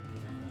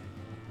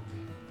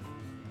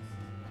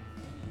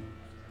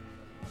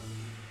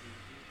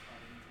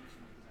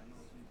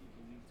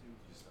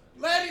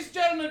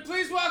gentlemen,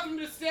 please welcome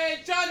to the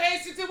stage John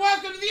Hastings, and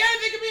welcome to the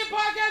Anything Can Be a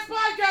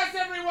podcast,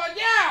 everyone.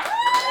 Yeah!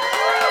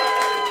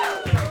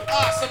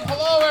 Awesome.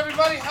 Hello,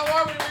 everybody. How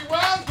are we? Are we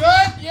well?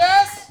 Good?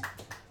 Yes?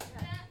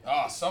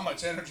 Oh, so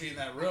much energy in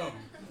that room.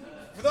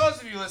 For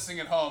those of you listening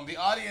at home, the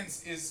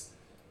audience is,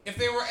 if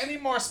they were any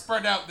more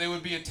spread out, they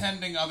would be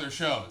attending other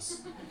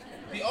shows.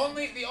 The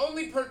only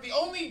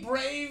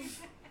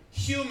brave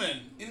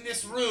human in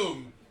this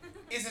room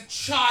is a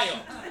child.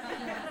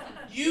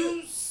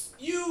 You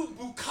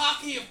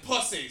bukkake of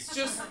pussies.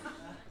 Just,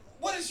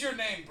 what is your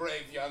name,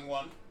 brave young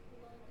one?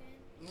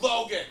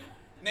 Logan.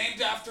 Named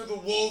after the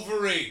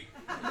Wolverine.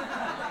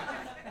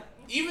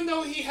 Even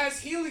though he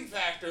has healing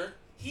factor,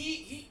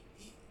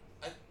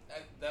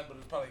 that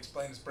would probably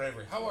explain his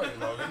bravery. How are you,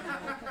 Logan?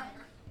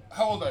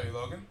 How old are you,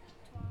 Logan?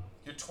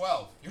 12. You're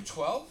 12. You're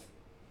 12?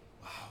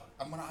 Wow.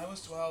 When I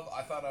was 12,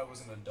 I thought I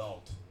was an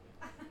adult.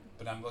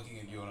 But I'm looking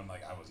at you and I'm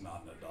like, I was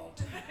not an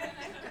adult.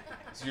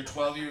 So you're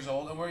 12 years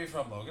old, and where are you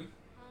from, Logan?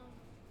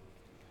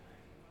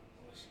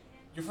 Michigan.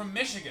 You're from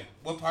Michigan.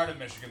 What part of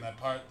Michigan? That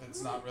part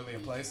that's not really a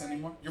place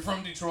anymore? You're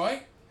from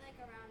Detroit?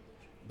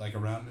 Like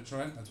around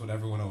Detroit? That's what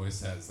everyone always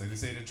says. They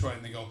say Detroit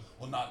and they go,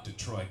 well, not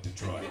Detroit.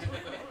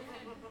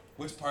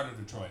 Which part of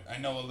Detroit? I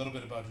know a little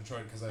bit about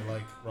Detroit because I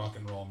like rock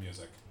and roll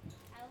music.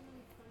 I live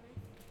in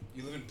Plymouth.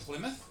 You live in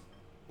Plymouth?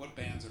 What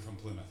bands are from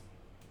Plymouth?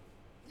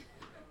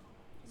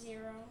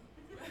 Zero.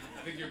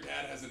 I think your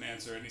dad has an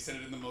answer, and he said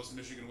it in the most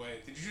Michigan way.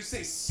 Did you just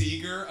say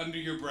Seeger under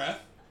your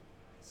breath?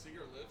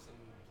 Seeger lives in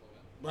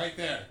Plymouth. Right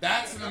there.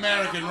 That's an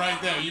American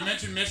right there. You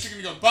mentioned Michigan,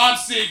 you go, Bob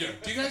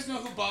Seger. Do you guys know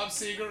who Bob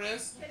Seger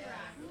is? Kid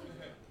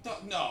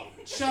Rock. No.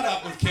 Shut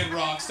up with Kid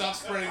Rock. Stop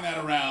spreading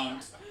that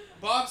around.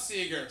 Bob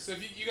Seger. So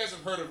if you guys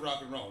have heard of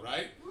rock and roll,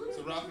 right?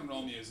 So rock and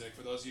roll music,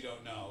 for those of you who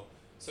don't know.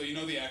 So you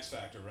know the X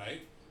Factor,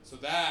 right? So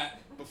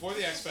that, before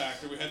the X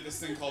Factor, we had this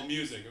thing called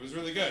music. It was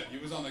really good. He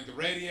was on like the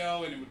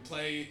radio, and it would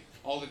play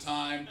all the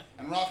time.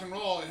 And rock and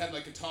roll, it had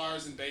like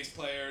guitars and bass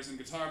players and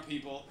guitar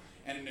people.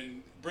 And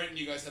in Britain,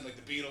 you guys had like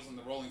the Beatles and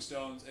the Rolling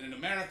Stones. And in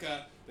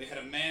America, they had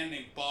a man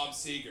named Bob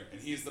Seger.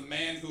 And he is the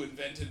man who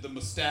invented the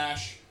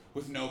mustache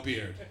with no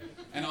beard.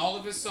 And all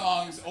of his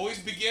songs always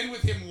begin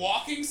with him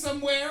walking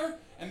somewhere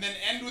and then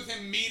end with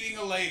him meeting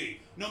a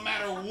lady, no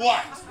matter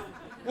what.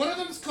 One of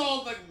them is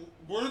called like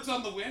Words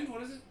on the Wind.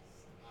 What is it?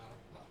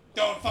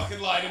 Don't fucking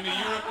lie to me.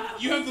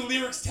 You have the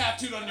lyrics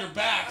tattooed on your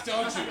back,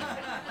 don't you?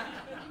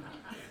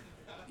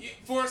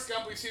 Forrest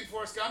Gump, we've seen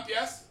Forrest Gump,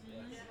 yes?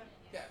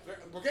 Yeah,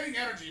 we're getting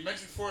energy. You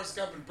mentioned Forrest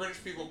Gump and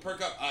British people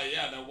perk up.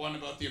 Yeah, that one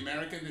about the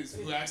American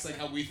who acts like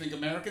how we think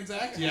Americans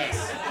act?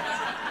 Yes.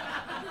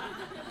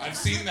 I've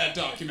seen that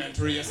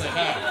documentary, yes I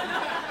have.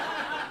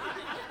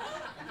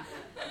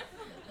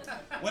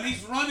 When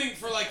he's running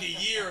for like a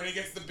year and he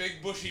gets the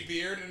big bushy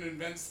beard and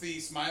invents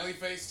the smiley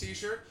face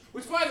t-shirt,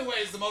 which by the way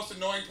is the most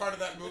annoying part of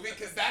that movie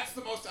because that's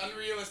the most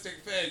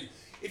unrealistic thing.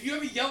 If you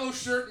have a yellow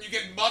shirt and you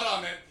get mud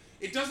on it,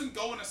 it doesn't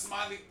go in a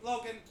smiley.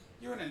 Logan,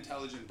 you're an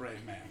intelligent,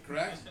 brave man,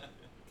 correct?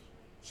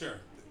 Sure.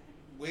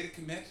 Way to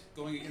commit,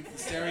 going against the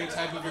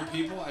stereotype of your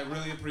people. I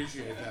really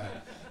appreciate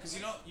that. Because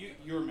you know,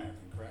 you're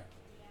American, correct?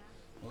 Yeah.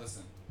 Well,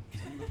 listen,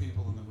 some of the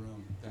people in the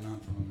room, they're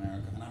not from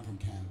America, and I'm from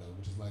Canada,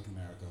 which is like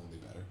America, only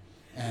better.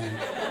 And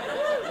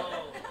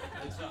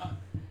it's not.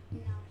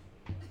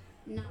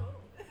 No.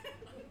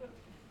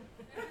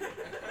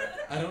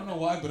 I don't know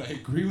why, but I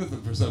agree with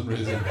him for some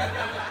reason.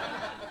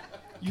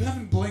 You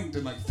haven't blinked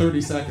in like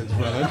 30 seconds,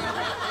 brother.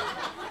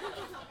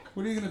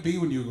 What are you going to be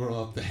when you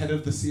grow up? The head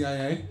of the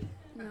CIA?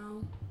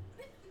 No.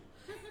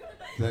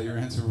 Is that your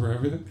answer for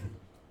everything?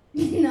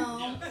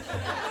 No.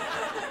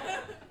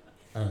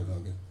 All right,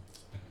 Logan.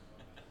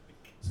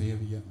 So you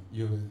have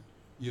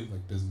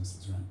like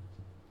businesses, right?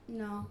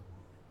 No.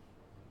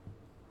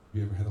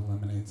 You ever had a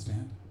lemonade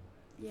stand?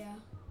 Yeah.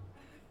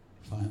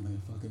 Finally, a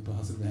fucking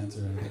positive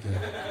answer out of the kid.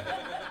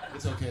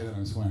 It's okay that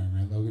I'm swearing,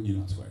 right, Logan? You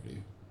don't swear, do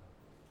you?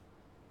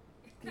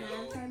 No,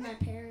 I'm from my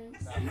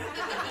parents.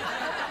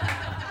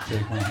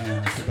 Shake my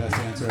hand. That's the best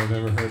answer I've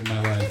ever heard in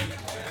my life.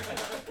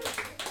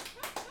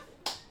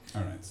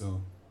 All right,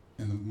 so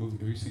in the movie,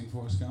 have you seen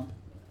Forrest Gump?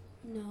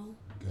 No.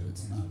 Good.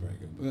 It's not very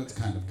good, but that's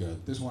kind of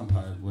good. There's one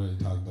part where they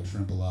talk about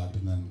shrimp a lot,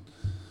 and then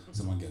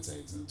someone gets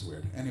AIDS, and it's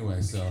weird.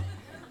 Anyway, so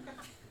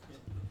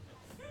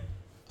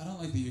I don't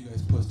like that you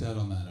guys pussed out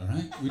on that. All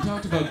right, we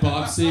talked about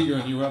Bob Seger,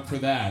 and you were up for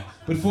that.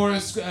 But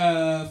Forrest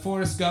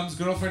Gump's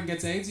girlfriend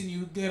gets AIDS, and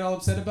you get all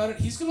upset about it.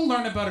 He's gonna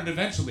learn about it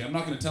eventually. I'm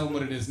not gonna tell him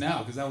what it is now,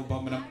 because that will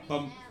bum it up.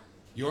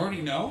 You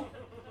already know.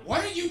 Why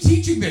are you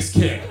teaching this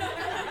kid? I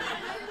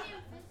learned in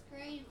 5th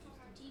grade from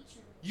our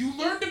teacher. You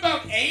learned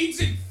about AIDS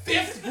in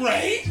 5th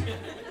grade?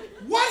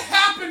 What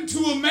happened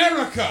to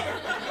America?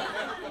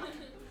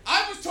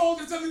 I was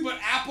told it's something about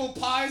apple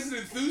pies and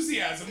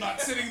enthusiasm,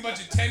 not sitting a bunch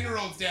of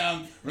 10-year-olds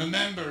down.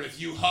 Remember, if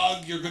you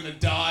hug, you're gonna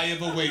die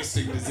of a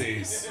wasting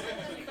disease.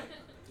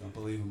 Don't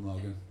believe him,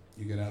 Logan.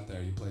 You get out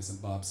there, you play some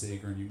Bob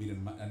Seger, and you meet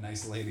a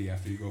nice lady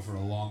after you go for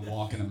a long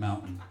walk in a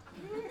mountain.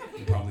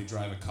 You probably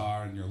drive a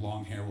car, and your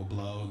long hair will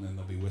blow, and then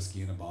there'll be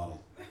whiskey in a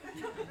bottle.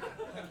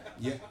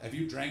 Yeah, have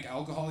you drank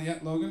alcohol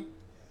yet, Logan?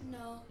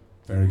 No.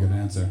 Very good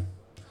answer.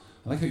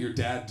 I like how your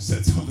dad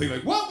said something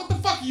like, "What? What the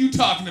fuck are you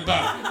talking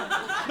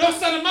about? No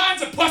son of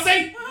mine's a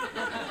pussy."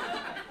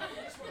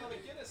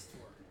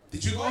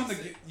 Did you go on the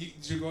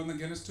Did you go on the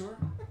Guinness tour?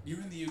 You're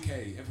in the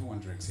UK. Everyone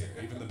drinks here,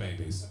 even the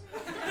babies.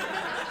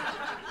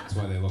 That's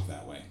why they look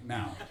that way.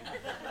 Now,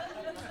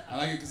 I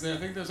like it because I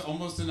think there's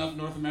almost enough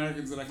North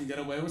Americans that I can get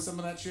away with some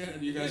of that shit,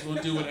 and you guys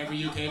won't do what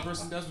every UK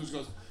person does, which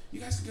goes,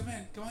 "You guys can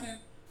come on in."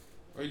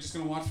 Or are you just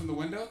gonna watch from the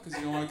window because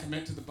you don't want to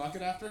commit to the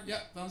bucket after?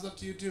 Yep, thumbs up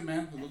to you too,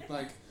 man. Who looked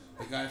like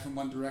the guy from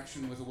One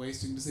Direction with a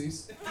wasting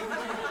disease.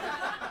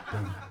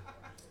 Boom.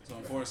 So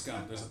in Forrest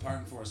Gump, there's a part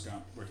in Forrest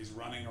Gump where he's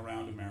running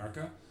around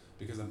America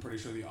because I'm pretty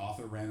sure the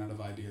author ran out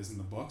of ideas in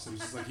the book, so he's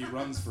just like, he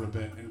runs for a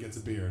bit and gets a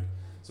beard.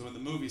 So in the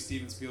movie,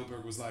 Steven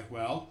Spielberg was like,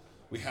 well,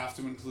 we have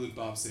to include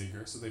Bob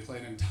Seger, so they play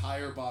an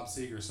entire Bob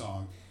Seger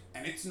song,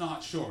 and it's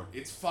not short.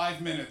 It's 5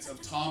 minutes of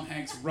Tom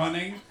Hanks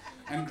running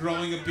and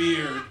growing a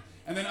beard,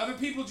 and then other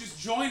people just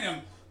join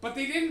him, but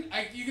they didn't,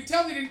 you could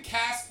tell they didn't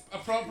cast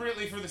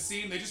appropriately for the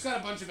scene. They just got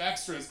a bunch of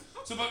extras.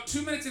 So about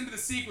 2 minutes into the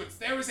sequence,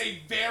 there is a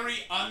very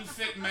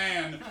unfit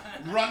man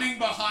running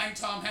behind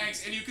Tom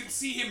Hanks, and you can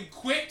see him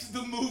quit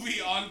the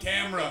movie on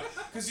camera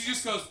because he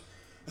just goes,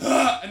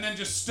 "Ugh," and then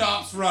just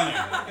stops running.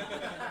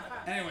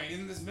 Anyway,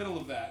 in this middle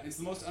of that, it's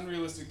the most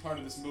unrealistic part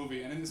of this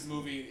movie, and in this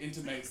movie, it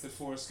intimates that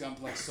Forrest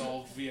Gump like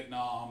solved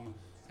Vietnam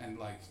and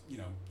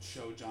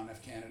showed John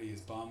F. Kennedy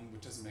his bum,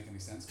 which doesn't make any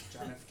sense.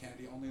 John F.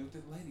 Kennedy only looked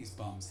at ladies'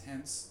 bums,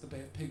 hence the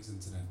Bay of Pigs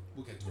incident.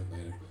 We'll get to it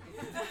later.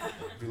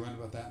 Have you learned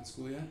about that in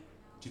school yet?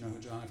 Do you know who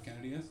John F.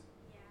 Kennedy is?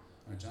 Yeah.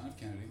 All right, John F.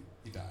 Kennedy,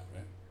 he died,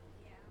 right?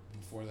 Yeah.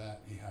 Before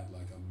that, he had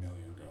like 1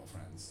 million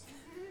girlfriends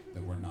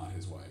that were not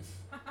his wife,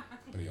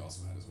 but he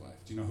also had his wife.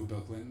 Do you know who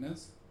Bill Clinton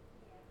is?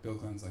 Yeah. Bill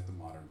Clinton's like the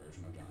modern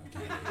version of John F.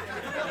 Kennedy.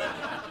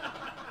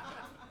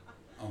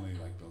 Only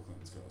like Bill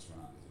Clinton's girls were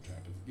not as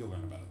attractive. You'll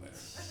learn about it later.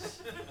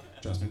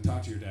 Trust me,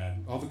 talk to your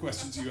dad. All the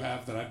questions you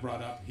have that I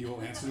brought up, he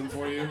will answer them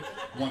for you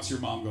once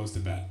your mom goes to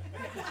bed.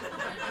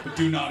 But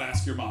do not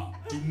ask your mom.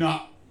 Do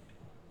not,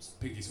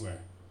 pinky swear.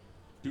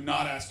 Do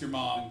not ask your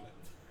mom,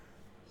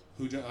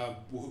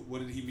 what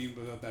did he mean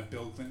about that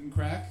Bill Clinton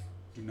crack?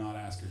 Do not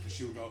ask her, because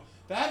she will go,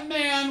 "That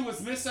man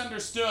was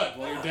misunderstood."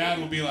 Well, your dad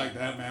will be like,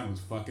 "That man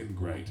was fucking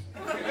great."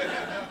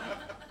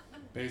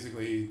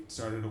 Basically, he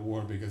started a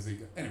war because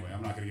anyway,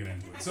 I'm not going to get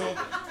into it. So,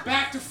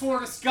 back to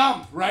Forrest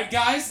Gump, right,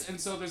 guys?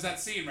 And so there's that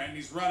scene, right, and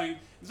he's running.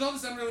 There's all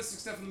this unrealistic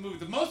stuff in the movie.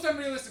 The most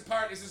unrealistic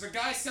part is there's a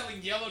guy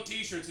selling yellow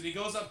t-shirts, and he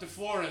goes up to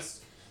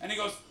Forrest, and he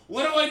goes,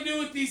 "What do I do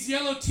with these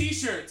yellow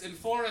t-shirts?" And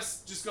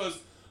Forrest just goes,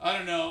 "I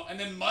don't know," and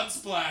then mud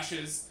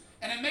splashes,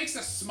 and it makes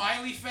a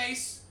smiley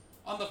face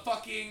on the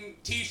fucking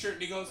t-shirt,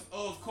 and he goes,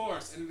 "Oh, of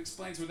course," and it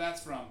explains where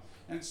that's from.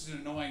 And it's just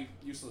an annoying,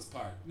 useless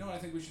part. You know what I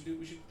think we should do?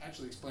 We should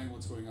actually explain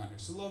what's going on here.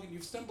 So Logan,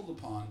 you've stumbled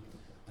upon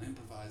an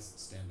improvised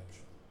stand-up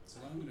show. So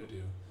what I'm going to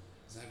do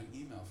is I have an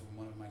email from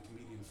one of my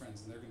comedian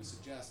friends, and they're going to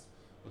suggest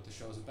what the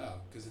show's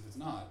about. Because if it's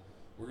not,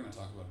 we're going to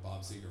talk about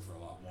Bob Seger for a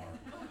lot more.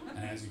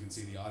 And as you can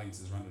see, the audience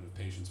is running out of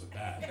patience with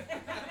that.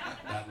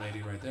 That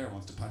lady right there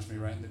wants to punch me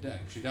right in the dick.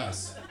 She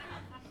does.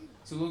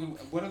 So Logan,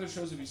 what other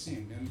shows have you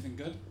seen? Anything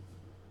good?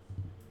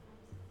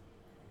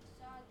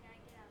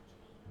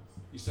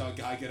 You saw a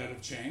guy get out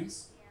of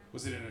chains? Yeah.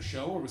 Was it in a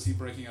show or was he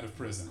breaking out of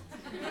prison?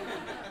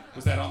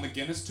 Was that on the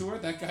Guinness tour?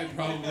 That guy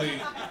probably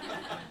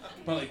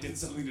did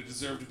something to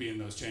deserve to be in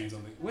those chains.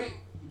 Wait,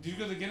 did you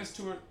go to the Guinness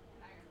tour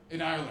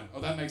in Ireland? Oh,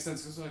 that makes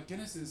sense, because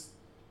Guinness is,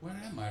 where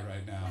am I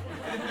right now?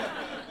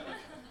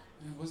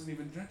 I wasn't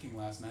even drinking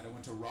last night. I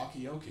went to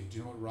Rocky Oki. Do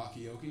you know what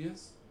Rocky Oki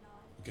is?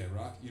 Okay,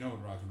 you know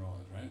what rock and roll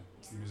is, right?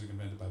 It's the music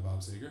invented by Bob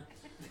Seger.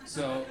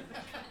 So,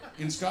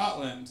 in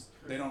Scotland,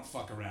 they don't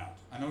fuck around.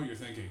 I know what you're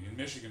thinking. In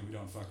Michigan, we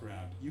don't fuck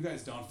around. You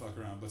guys don't fuck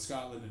around, but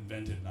Scotland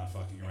invented not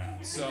fucking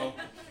around. So,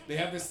 they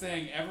have this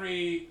thing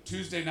every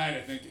Tuesday night,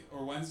 I think,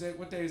 or Wednesday.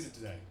 What day is it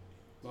today,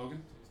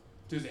 Logan?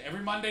 Tuesday.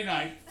 Every Monday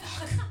night.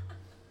 Fuck.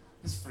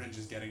 This fringe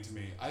is getting to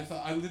me.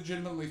 I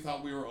legitimately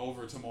thought we were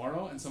over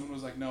tomorrow, and someone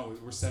was like, "No,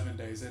 we're 7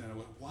 days in," and I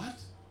went, "What?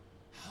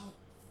 How?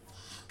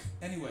 Fuck."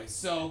 Anyway,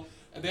 so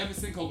they have this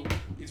thing called,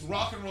 it's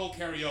rock and roll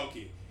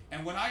karaoke.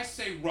 And when I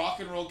say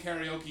rock and roll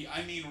karaoke,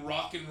 I mean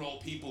rock and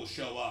roll people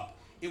show up.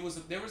 There was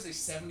a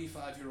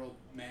 75-year-old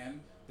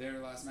man there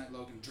last night,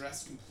 Logan,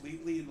 dressed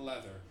completely in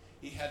leather.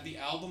 He had the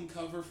album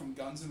cover from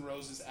Guns N'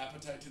 Roses'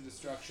 Appetite to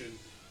Destruction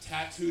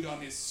tattooed on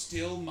his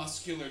still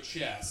muscular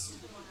chest.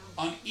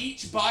 On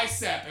each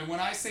bicep, and when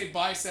I say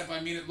bicep,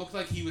 I mean it looked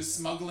like he was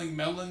smuggling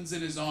melons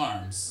in his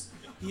arms.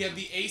 He had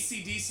the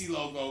AC/DC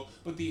logo,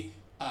 but the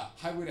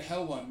Highway to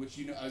Hell one, which,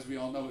 you know, as we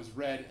all know, is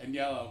red and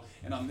yellow,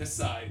 and on this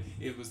side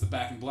it was the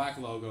Back in Black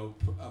logo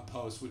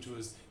post, which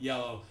was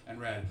yellow and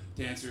red.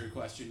 To answer your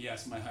question,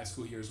 yes, my high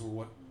school years were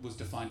what was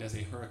defined as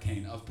a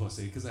hurricane of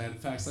pussy, because I had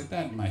facts like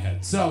that in my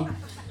head. So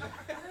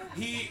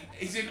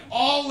he's in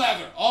all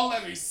leather.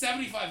 He's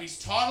 75. He's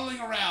toddling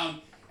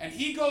around, and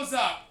he goes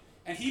up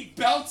and he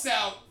belts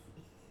out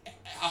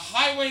a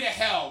Highway to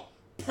Hell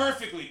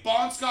perfectly.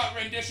 Bon Scott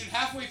rendition.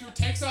 Halfway through,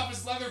 takes off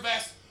his leather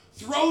vest,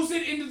 throws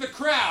it into the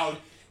crowd.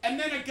 And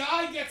then a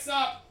guy gets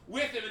up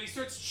with him, and he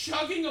starts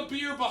chugging a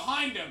beer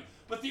behind him.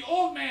 But the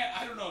old man,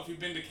 I don't know if you've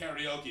been to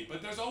karaoke,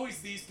 but there's always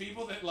these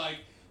people that like,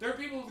 there are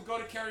people who go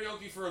to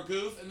karaoke for a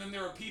goof, and then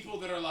there are people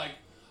that are like,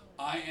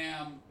 I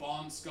am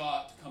Bon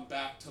Scott come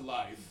back to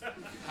life.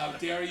 How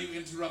dare you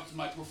interrupt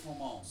my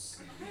performance?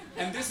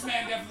 And this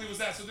man definitely was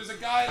that. So there's a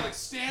guy like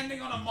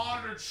standing on a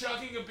monitor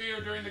chugging a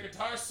beer during the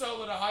guitar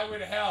solo to Highway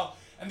to Hell,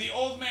 and the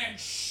old man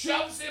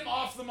shoves him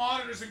off the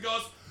monitors and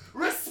goes,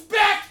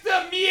 respect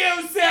the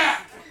music!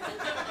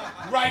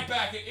 Right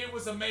back. It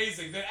was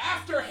amazing. Then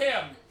after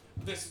him,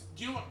 do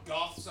you know what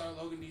goths are,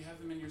 Logan? Do you have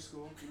them in your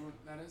school? Do you know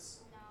what that is?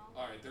 No.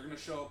 Alright, they're going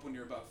to show up when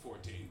you're about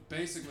 14.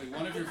 Basically,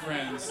 one of your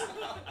friends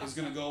is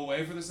going to go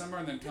away for the summer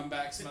and then come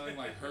back smelling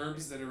like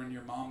herbs that are in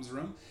your mom's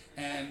room.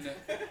 And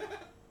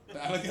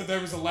I like how there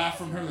was a laugh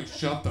from her, like,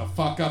 shut the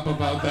fuck up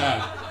about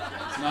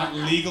that. It's not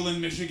legal in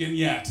Michigan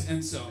yet.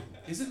 And so,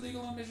 is it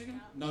legal in Michigan?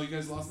 No, you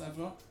guys lost that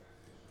vote?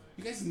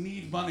 You guys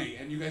need money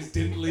and you guys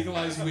didn't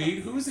legalize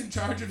weed? Who's in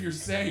charge of your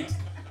state?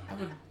 I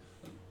would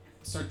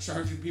start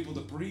charging people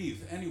to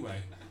breathe.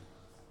 Anyway.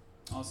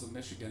 Also,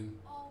 Michigan.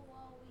 Oh,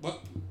 well,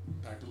 What?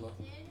 Back to look.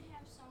 we did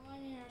have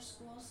someone in our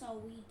school sell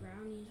weed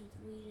brownies with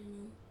weed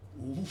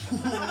in them.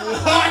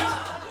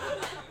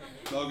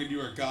 What? Logan, you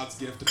are God's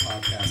gift to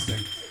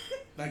podcasting.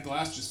 That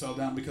glass just fell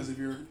down because of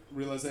your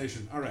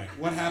realization. All right,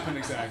 what happened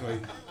exactly?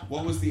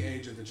 What was the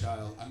age of the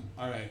child?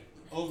 All right,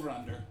 over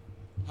under.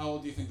 How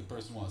old do you think the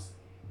person was?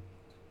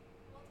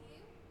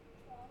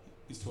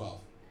 He's 12.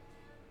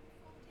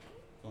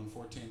 Going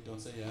 14.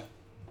 Don't say yet.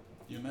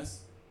 You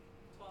miss?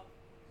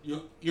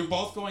 12. You're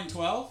both going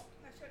 12?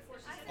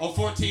 Oh,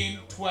 14,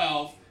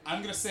 12.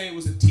 I'm going to say it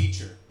was a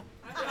teacher.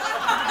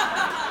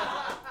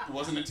 It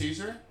wasn't a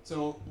teacher?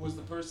 So was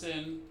the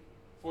person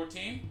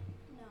 14?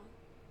 No.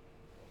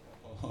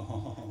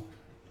 Oh.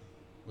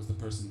 Was the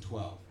person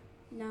 12?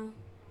 No.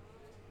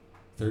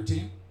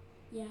 13?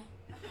 Yeah.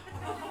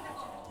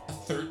 A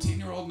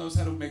 13-year-old knows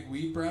how to make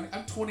weed brownies?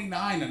 I'm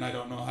 29 and I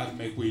don't know how to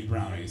make weed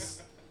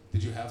brownies.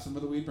 Did you have some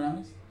of the weed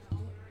brownies? No.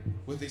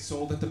 Were they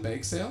sold at the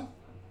bake sale?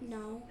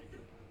 No.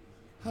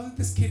 How did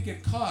this kid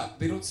get caught?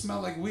 They don't smell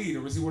like weed.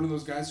 Or was he one of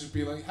those guys who'd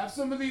be like, have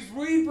some of these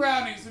weed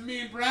brownies and me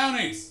and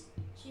brownies?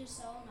 She was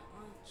selling at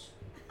lunch.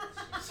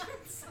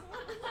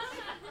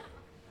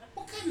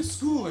 What kind of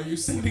school are you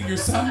sending your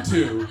son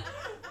to?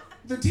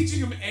 They're teaching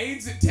him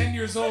AIDS at 10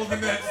 years old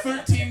and then at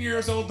 13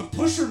 years old the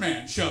pusher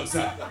man shows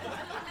up.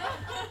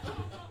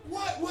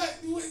 What?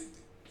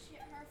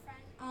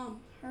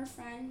 Her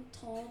friend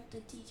told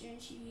the teacher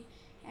and she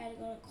had to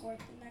go to court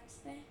the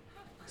next day.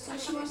 So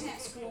she wasn't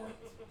at school.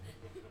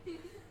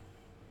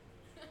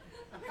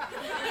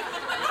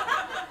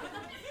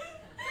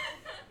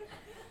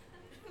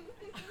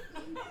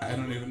 I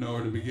don't even know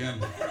where to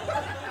begin. I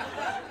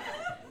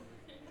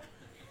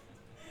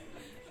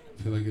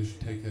feel like I should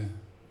take a...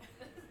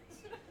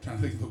 trying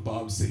to think of a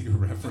Bob Seger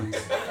reference.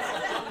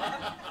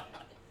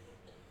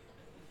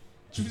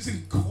 She was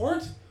in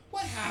court?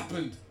 What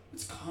happened?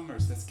 It's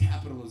commerce. That's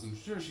capitalism.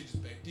 Sure, she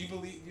just baked. Do you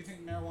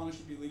think marijuana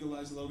should be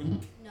legalized, Logan?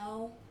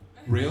 No.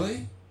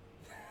 Really?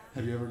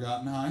 Have you ever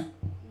gotten high?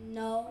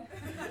 No.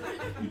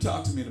 You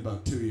talk to me in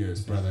about 2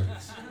 years, brother.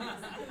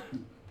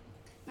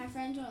 My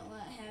friends won't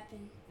let it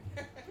happen.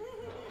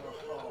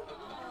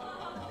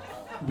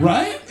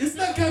 Right? Isn't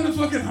that kind of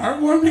fucking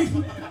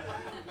heartwarming?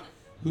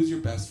 Who's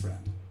your best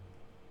friend?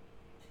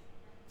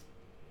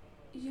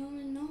 You don't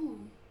even know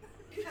him.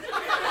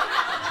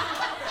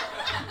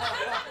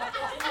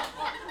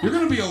 You're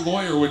gonna be a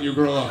lawyer when you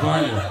grow up,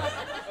 aren't you? No.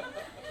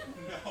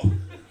 Are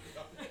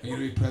you gonna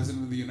be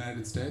president of the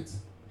United States?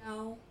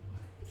 No.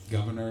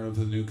 Governor of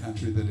the new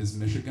country that is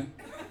Michigan?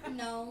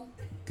 No.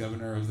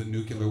 Governor of the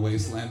nuclear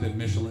wasteland that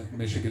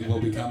Michigan will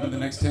become in the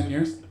next 10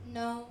 years?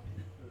 No.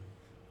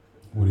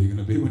 What are you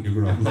gonna be when you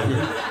grow up,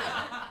 Logan?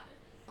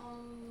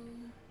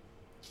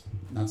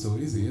 Not so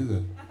easy, is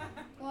it?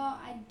 Well,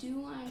 I do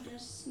want to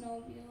just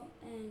snowmobile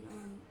and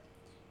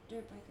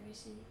dirt bike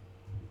racing.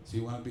 So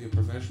you want to be a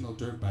professional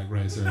dirt bike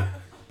racer,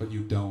 but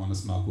you don't want to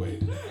smoke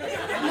weed.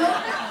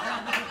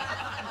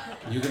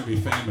 You're going to be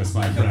famous,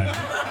 my friend.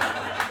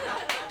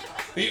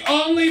 The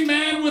only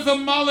man with a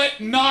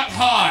mullet not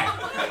high.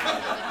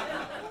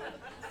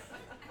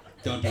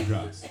 Don't do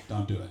drugs.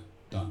 Don't do it.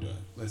 Don't do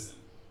it. Listen,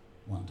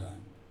 one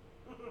time.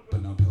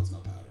 But no pills, no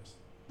powders.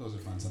 Those are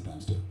fun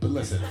sometimes too. But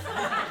listen.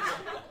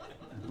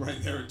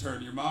 Right there in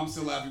turn. Your mom's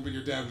still laughing, but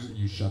your dad was,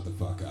 you shut the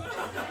fuck up.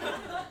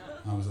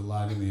 I was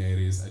alive in the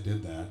 80s. I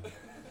did that.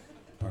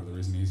 Part of the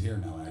reason he's here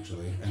now,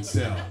 actually. And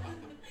still.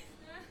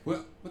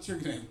 What's your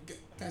name?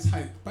 Guys,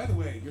 hi. By the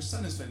way, your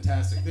son is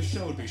fantastic. This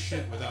show would be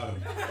shit without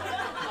him.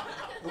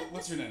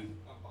 What's your name?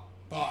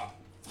 Bob.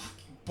 Fuck.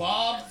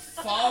 Bob,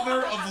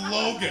 father of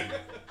Logan.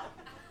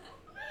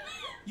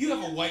 You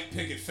have a white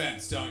picket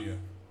fence, don't you?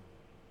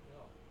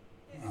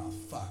 Oh,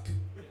 fuck.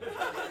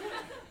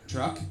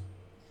 Truck?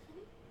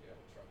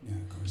 Yeah,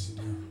 of course you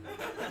do.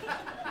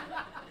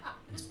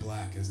 It's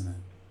black, isn't it?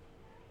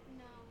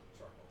 No.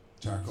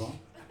 Charcoal?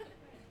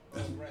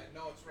 It's red.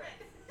 No, it's red.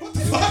 What the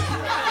fuck?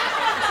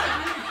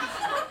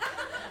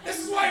 This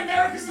is why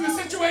America's in the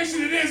situation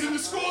situation it is. In the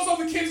schools, all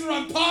the kids are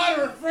on pot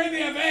or afraid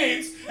they have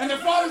AIDS, and their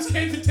fathers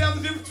can't even tell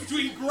the difference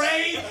between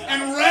gray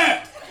and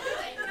red.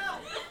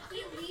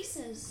 He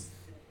leases.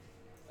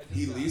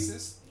 He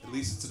leases? At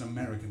least it's an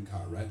American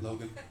car, right,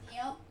 Logan?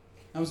 Yep.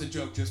 That was a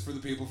joke just for the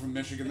people from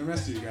Michigan. The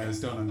rest of you guys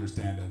don't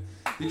understand it.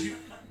 Did you?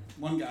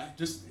 One guy,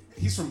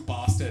 he's from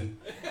Boston.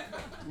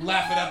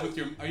 Laugh it up with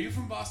your. Are you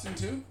from Boston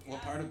too?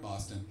 What part of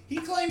Boston? He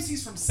claims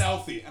he's from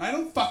Southie, and I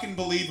don't fucking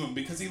believe him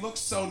because he looks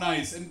so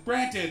nice. And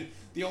granted,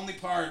 the only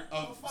part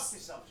of. Go fuck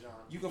yourself, John.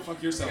 You go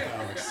fuck yourself,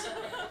 Alex.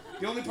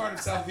 The only part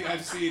of Southie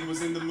I've seen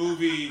was in the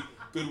movie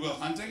Good Will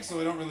Hunting,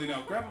 so I don't really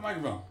know. Grab a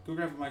microphone. Go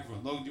grab a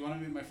microphone. Logan, do you want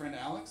to meet my friend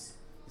Alex?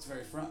 It's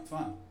very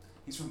fun.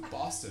 He's from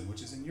Boston,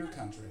 which is in your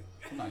country.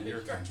 Well, not your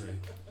country.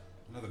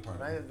 Another part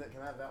Can of I it.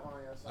 have that one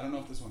on your side? I don't know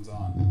if this one's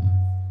on.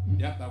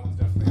 Yep, that one's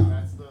definitely on.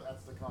 That's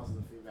the cause of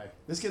the feedback.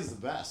 This kid's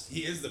the best.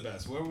 He is the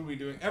best. What were we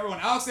doing? Everyone,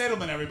 Alex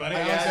Edelman, everybody.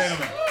 Hi, Alex guys.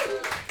 Edelman.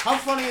 How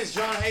funny is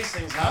John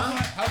Hastings, huh?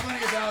 How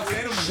funny is Alex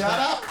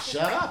Edelman?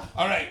 Shut up.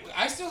 All right,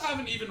 I still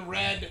haven't even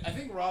read. I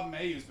think Rob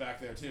Mayhew's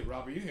back there too.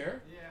 Rob, are you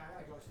here? Yeah,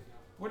 I gotta go see now.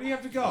 Where do you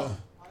have to go? I gotta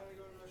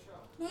go to the show.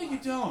 No, you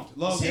don't. Is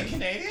Logan. he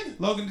Canadian?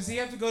 Logan, does he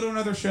have to go to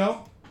another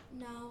show?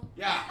 No.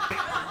 Yeah.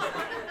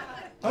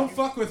 Don't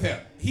fuck with him.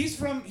 He's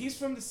from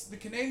the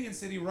Canadian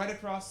city right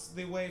across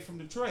the way from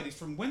Detroit. He's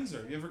from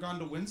Windsor. You ever gone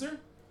to Windsor?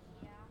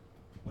 Yeah.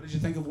 What did you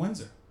think of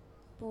Windsor?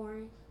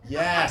 Boring.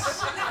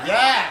 Yes.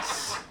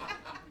 Yes.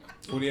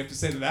 What do you have to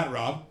say to that,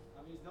 Rob?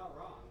 I mean, he's not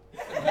wrong.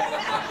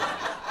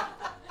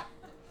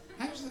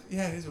 Actually,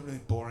 yeah, it is a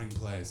really boring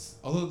place.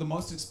 Although the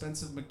most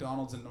expensive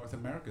McDonald's in North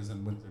America is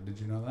in Windsor. Did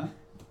you know that?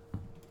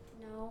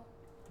 No.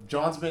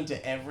 John's been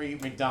to every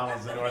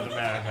McDonald's in North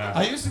America.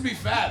 I used to be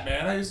fat,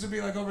 man. I used to be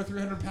like over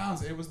 300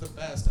 pounds. It was the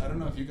best. I don't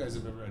know if you guys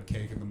have ever had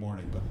cake in the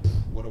morning, but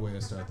what a way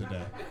to start the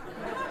day.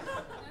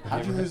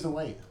 How'd you lose the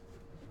weight?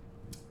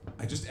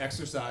 I just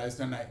exercised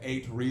and I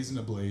ate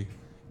reasonably,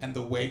 and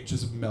the weight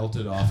just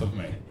melted off of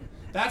me.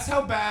 That's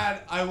how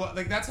bad I was.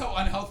 Like, that's how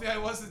unhealthy I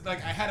was.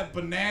 Like, I had a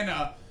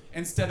banana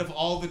instead of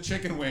all the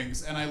chicken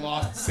wings, and I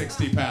lost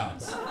 60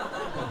 pounds.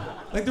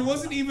 Like, there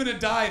wasn't even a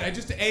diet. I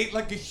just ate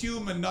like a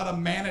human, not a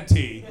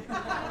manatee.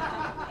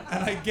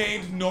 And I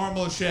gained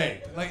normal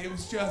shape. Like, it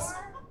was just...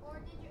 Or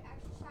did you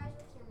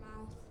exercise with your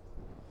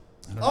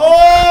mouth?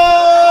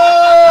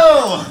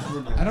 Oh!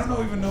 I don't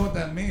even know what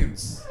that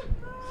means.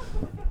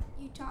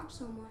 You talk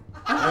so much.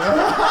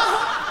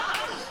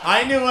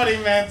 I knew what he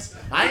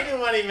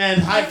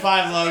meant. High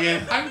five,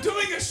 Logan. I'm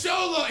doing a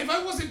show, if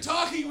I wasn't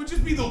talking, it would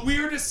just be the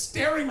weirdest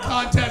staring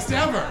contest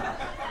ever.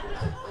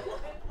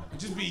 It'd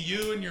just be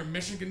you in your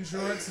Michigan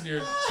shorts and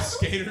your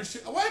skater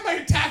shorts. Why am I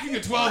attacking a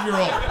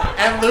 12-year-old?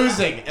 And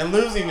losing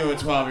to a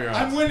 12-year-old.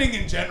 I'm winning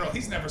in general.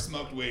 He's never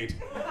smoked weed.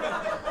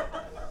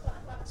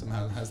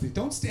 Somehow has the...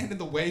 Don't stand in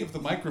the way of the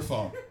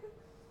microphone.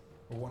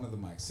 Or one of the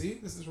mics. See?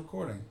 This is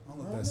recording. All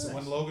of this. So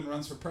when Logan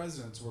runs for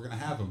president, we're going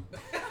to have him.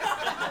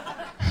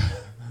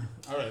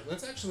 All right,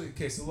 let's actually...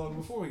 Okay, so Logan,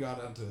 before we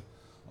got onto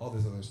all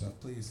this other stuff,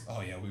 please...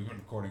 Oh, yeah, we've been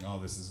recording all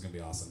this. This is going to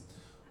be awesome.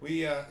 We,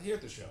 here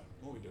at the show,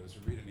 what we do is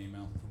we read an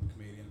email from a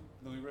comedian.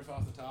 Then we riff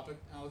off the topic.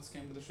 Alex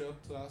came to the show,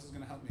 so Alex is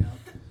going to help me out.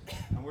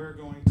 And we're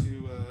going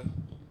to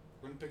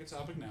pick a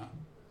topic now.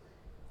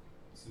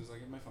 As soon as I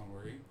get my phone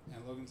working.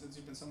 And Logan, since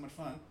you've been so much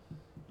fun,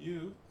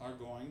 you are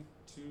going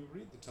to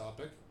read the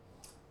topic.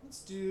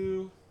 Let's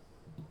do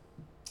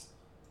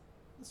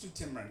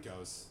Tim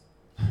Renko's.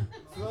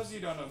 For those of you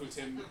who don't know who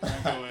Tim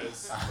Renko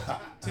is,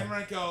 Tim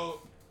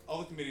Renko, all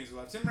the comedians are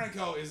left. Tim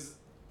Renko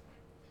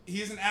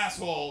he's an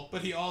asshole,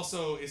 but he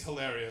also is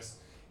hilarious.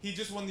 He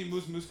just won the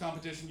Moose Moose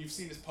competition. You've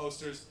seen his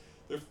posters.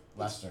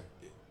 Lester.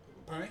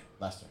 Pardon me?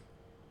 Lester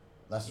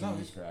No,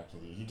 Moose,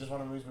 actually. He just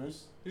won a Moose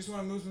Moose? He just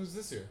won a Moose Moose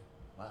this year.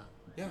 Wow.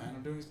 Yeah, man,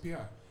 I'm doing his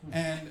PR.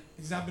 And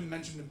he's now been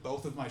mentioned in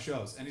both of my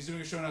shows. And he's doing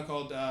a show now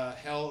called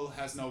Hell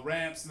Has No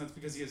Ramps, and that's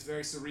because he has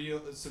very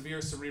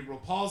severe cerebral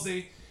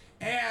palsy.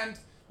 And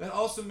that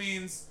also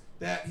means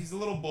that he's a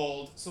little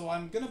bold, so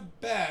I'm going to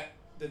bet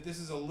that this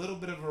is a little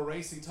bit of a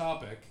racy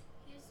topic.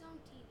 He has his own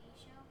TV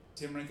show.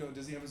 Tim Renko,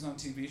 does he have his own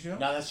TV show?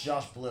 No, that's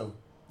Josh Blue.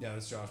 Yeah,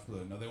 that's Josh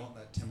Blue. No, they won't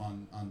let Tim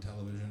on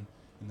television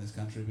in this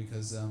country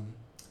because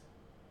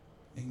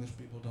English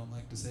people don't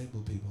like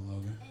disabled people,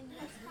 Logan. In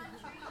this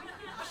country,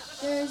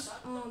 there's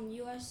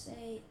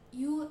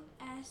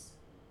U.S.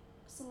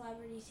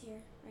 celebrities here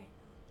right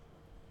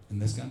In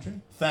this country?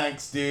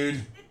 Thanks,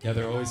 dude. Yeah,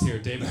 they're always here.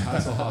 David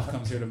Hasselhoff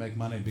comes here to make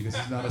money because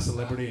he's not a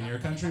celebrity in your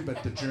country,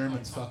 but the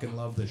Germans fucking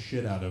love the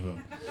shit out of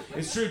him.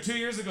 It's true. 2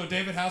 years ago,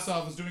 David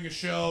Hasselhoff was doing a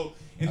show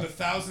in the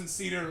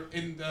 1,000-seater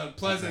in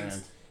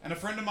Pleasance, and a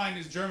friend of mine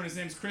is German. His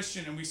name's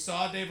Christian, and we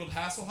saw David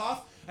Hasselhoff,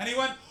 and he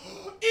went,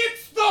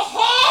 "It's the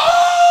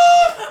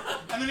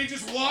Hoff!" And then he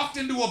just walked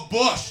into a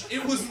bush.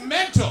 It was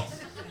mental.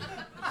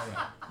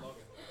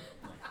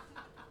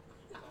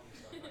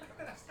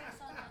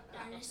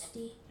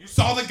 Dynasty. You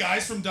saw the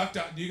guys from Duck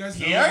Dynasty. Do you guys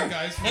know Here? the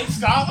guys from... In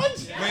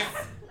Scotland?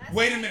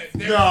 Wait a minute.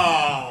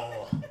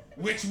 No.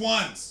 Which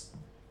ones?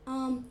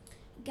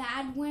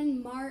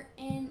 Godwin,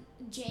 Martin,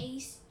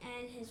 Jace,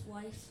 and his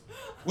wife.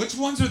 Which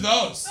ones are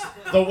those?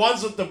 The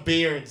ones with the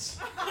beards.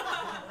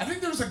 I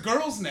think there was a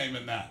girl's name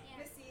in that.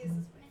 Missy is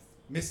his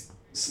Miss.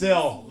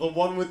 Still, the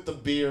one with the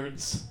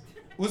beards.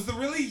 Was the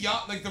really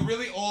young, like the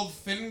really old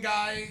thin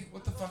guy?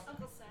 What the fuck?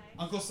 Uncle Si.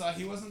 Uncle Si,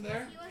 he wasn't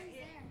there? He wasn't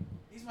there.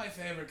 He's my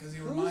favorite because he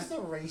Who's reminds. the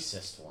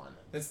racist one?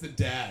 That's the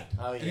dad.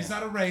 Oh, And he's yeah.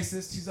 not a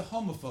racist. He's a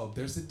homophobe.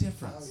 There's a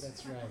difference.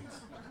 that's right.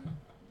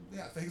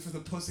 Yeah, thanks for the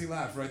pussy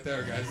laugh right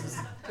there, guys.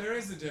 There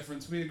is a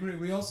difference. We agree.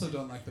 We also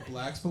don't like the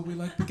blacks, but we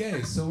like the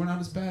gays, so we're not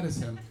as bad as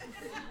him.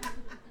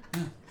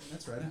 Yeah,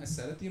 that's right. I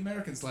said it. The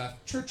Americans laugh.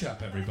 Church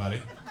up,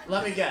 everybody.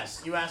 Let me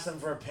guess. You asked them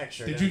for a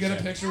picture. Did didn't you get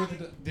a picture with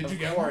the? Did you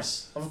get Of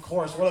course. Of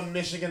course. What a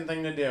Michigan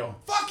thing to do. one?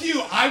 Fuck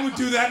you! I would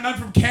do that, and I'm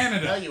from No,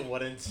 Canada. you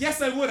wouldn't.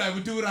 Yes, I would. I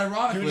would do it You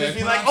ironically. would just I'd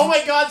be put like, on oh some-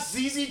 my God,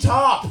 ZZ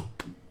Top.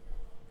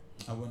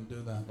 I wouldn't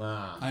do that.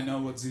 Ah. I know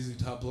what ZZ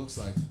Top looks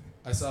like.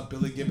 I saw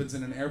Billy Gibbons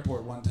in an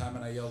airport one time,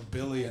 and I yelled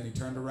Billy, and he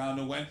turned around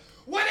and went,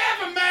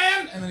 "Whatever,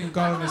 man!" And then he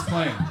got on his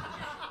plane.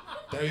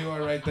 There you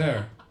are, right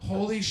there.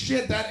 Holy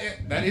shit!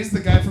 That is the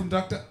guy from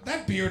Duck.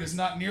 That beard is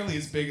not nearly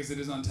as big as it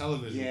is on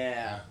television.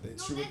 Yeah.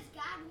 It's No, true.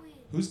 that's Godwin.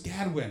 Who's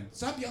Gadwin?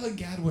 Stop yelling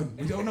Gadwin.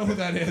 We don't know who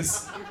that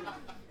is.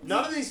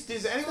 None of these.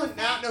 Does anyone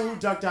not know who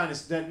Duck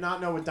Dynasty?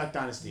 Not know what Duck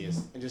Dynasty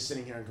is, and just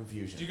sitting here in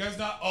confusion? Do you guys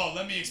not? Oh,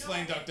 let me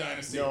explain Duck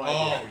Dynasty. No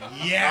oh, idea.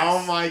 yes.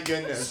 Oh my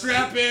goodness.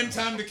 Strap in,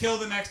 time to kill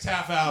the next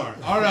half hour.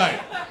 All right.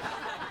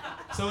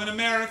 So in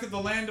America, the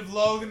land of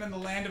Logan and the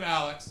land of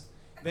Alex,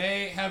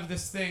 they have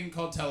this thing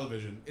called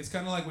television. It's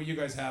kind of like what you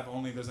guys have,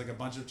 only there's like a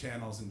bunch of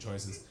channels and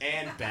choices.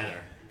 And better.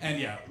 And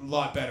yeah, a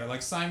lot better.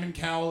 Like Simon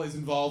Cowell is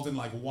involved in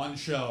like one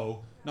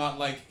show, not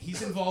like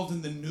he's involved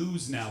in the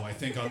news now, I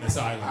think, on this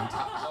island.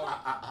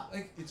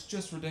 Like, it's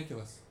just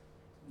ridiculous.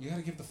 You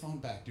gotta give the phone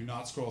back. Do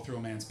not scroll through a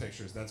man's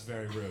pictures. That's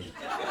very rude.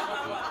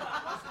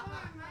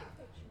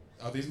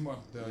 Oh, these more.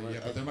 Yeah,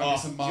 but there might be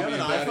some do you mommy have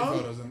and an daddy iPhone?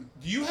 photos.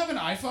 Do you have an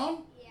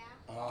iPhone? Yeah.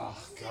 Oh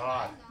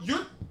God.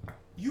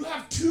 You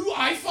have 2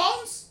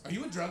 iPhones? Are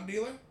you a drug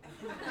dealer?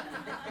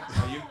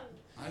 Are you?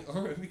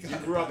 We got You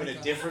it, grew up in buddy.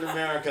 a different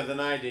America than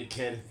I did,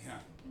 kid. Yeah.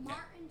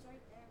 Martin's right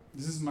there.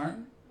 This is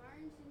Martin?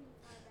 Martin's in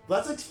the back.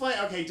 Let's explain.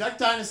 Okay, Duck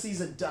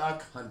Dynasty's a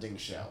duck hunting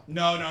show.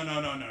 No. Yeah,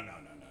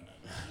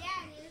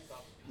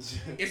 it is.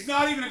 It's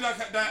not even a duck.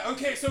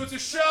 Okay, so it's a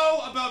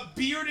show about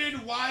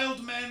bearded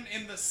wild men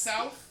in the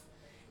South,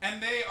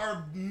 and they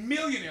are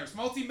millionaires,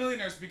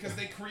 multi-millionaires, because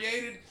they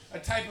created a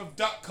type of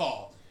duck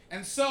call.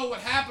 And so what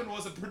happened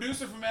was a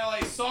producer from LA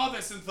saw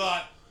this and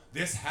thought,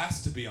 this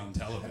has to be on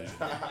television.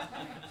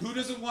 Who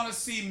doesn't want to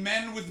see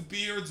men with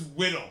beards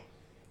whittle?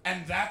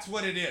 And that's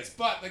what it is.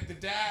 But like the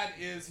dad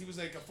he was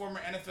like a former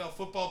NFL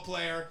football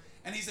player,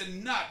 and he's a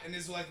nut, and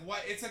is like,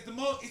 what? It's like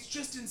it's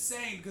just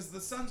insane because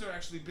the sons are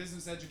actually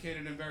business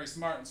educated and very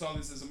smart, and saw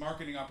this as a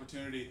marketing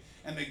opportunity,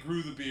 and they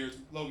grew the beards.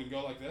 Logan,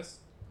 go like this.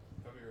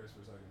 Cover your ears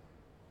for a second.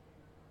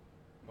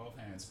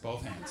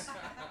 Both hands.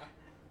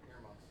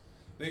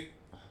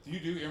 Do you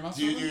do earmuffs?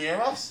 Do you Logan? do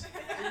earmuffs?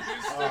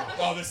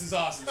 Oh, this is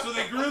awesome. So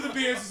they grew the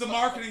beards as a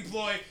marketing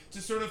ploy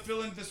to sort of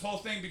fill in this whole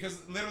thing because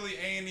literally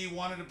A&E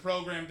wanted a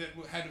program that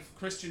had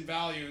Christian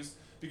values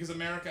because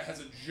America has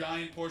a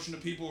giant portion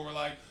of people who are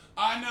like,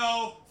 I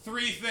know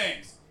 3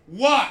 things.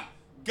 1,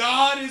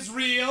 God is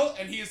real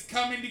and he is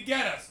coming to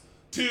get us.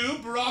 2,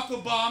 Barack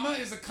Obama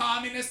is a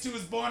communist who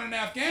was born in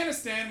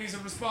Afghanistan and he's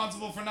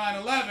responsible for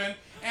 9/11.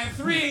 And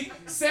 3,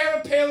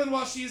 Sarah Palin,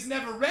 while she has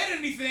never read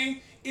anything,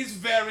 is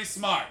very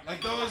smart.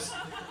 Like, those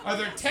are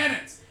their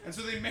tenets. And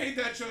so they made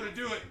that show to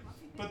do it.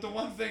 But the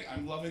one thing,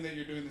 I'm loving that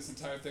you're doing this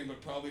entire thing,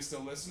 but probably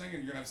still listening,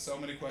 and you're going to have so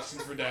many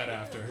questions for Dad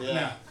after. Yeah.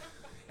 Now,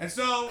 and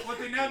so what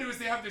they now do is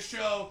they have this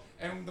show,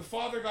 and the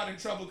father got in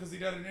trouble because he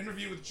did an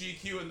interview with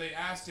GQ, and they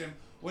asked him,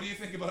 what do you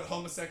think about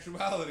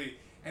homosexuality?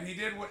 And he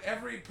did what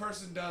every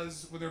person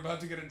does when they're about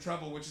to get in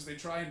trouble, which is they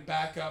try and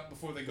back up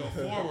before they go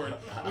forward,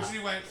 which he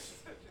went,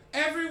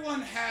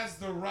 everyone has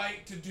the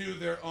right to do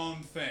their own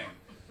thing.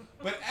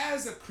 But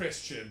as a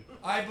Christian,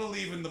 I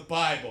believe in the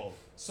Bible.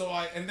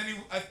 And then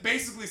I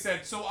basically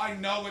said, so I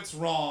know it's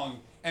wrong,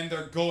 and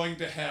they're going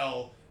to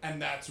hell,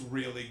 and that's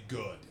really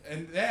good.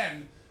 And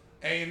then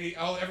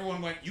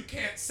everyone went, you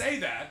can't say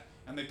that,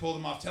 and they pulled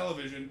him off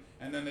television,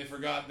 and then they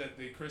forgot that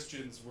the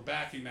Christians were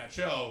backing that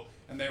show,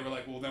 and they were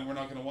like, well, then we're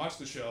not going to watch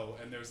the show,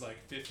 and there's like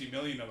 50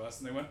 million of us,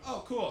 and they went,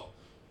 oh, cool.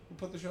 We'll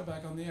put the show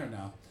back on the air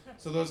now.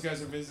 So those guys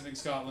are visiting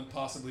Scotland,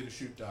 possibly to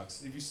shoot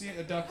ducks. If you see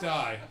a duck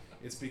die,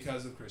 it's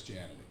because of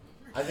Christianity.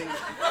 I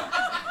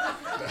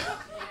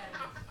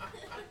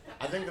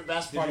think the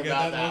best Did part you get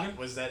about that, that Logan?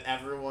 was that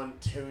everyone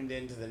tuned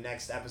into the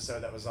next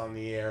episode that was on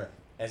the air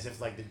as if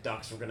like the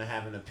Ducks were gonna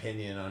have an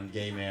opinion on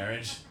gay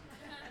marriage.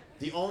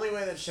 The only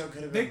way that show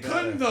could have They been better.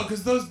 couldn't, though,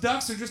 because those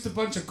ducks are just a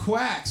bunch of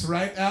quacks,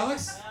 right,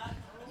 Alex?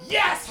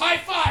 Yes! High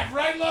five,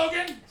 right,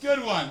 Logan?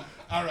 Good one.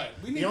 All right.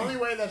 The only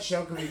way that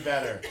show could be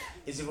better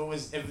is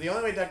if the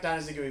only way Duck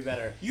Dynasty could be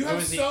better. You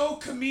if it have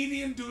was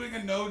comedian doing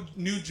a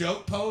new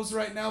joke pose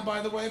right now,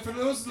 by the way. For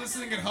those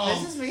listening at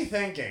home. This is me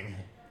thinking.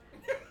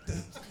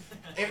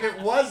 If it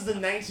was the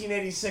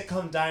 1980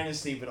 sitcom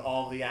Dynasty, but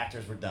all the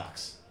actors were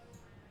ducks.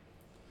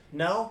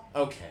 No?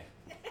 Okay.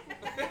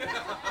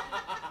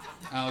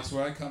 Alex,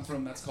 where I come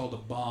from, that's called a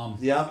bomb.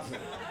 Yep.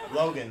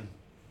 Logan.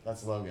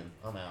 That's Logan.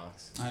 I'm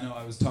Alex. I know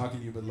I was talking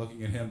to you but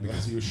looking at him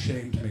because you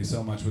shamed me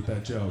so much with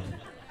that joke.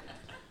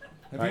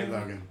 All right,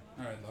 Logan.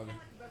 All right, Logan.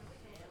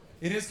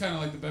 It is kind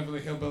of like the Beverly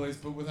Hillbillies,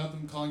 but without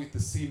them calling it the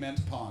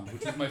cement pond,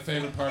 which was my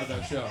favorite part of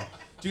that show.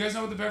 Do you guys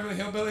know what the Beverly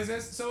Hillbillies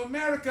is? So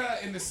America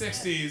in the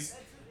 60s,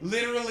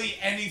 literally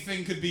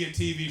anything could be a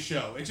TV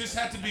show. It just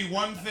had to be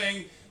one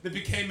thing that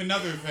became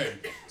another thing.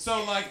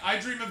 So like, I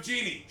Dream of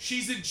Jeannie.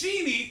 She's a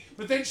genie,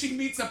 but then she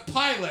meets a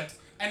pilot,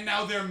 and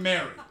now they're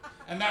married.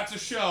 And that's a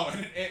show,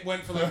 and it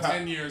went for like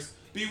 10 years.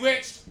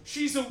 Bewitched,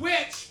 she's a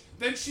witch,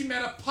 then she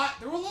met a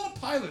there were a lot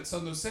of pilots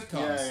on those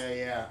sitcoms.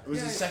 Yeah. It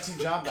was a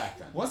sexy job back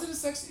then. Was it a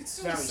sexy? It's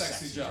still Very a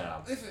sexy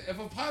job. If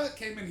a pilot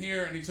came in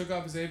here and he took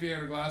off his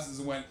aviator glasses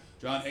and went,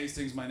 John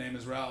Hastings, my name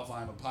is Ralph,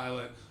 I'm a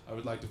pilot, I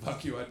would like to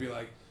fuck you, I'd be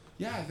like,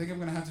 yeah, I think I'm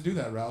gonna have to do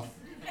that, Ralph.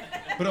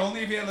 But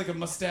only if he had like a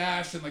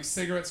mustache and like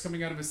cigarettes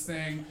coming out of his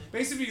thing.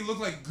 Basically, he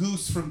looked like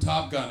Goose from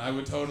Top Gun. I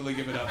would totally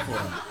give it up for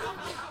him.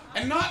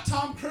 And not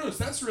Tom Cruise.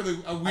 That's really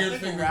a weird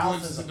thing that Ralph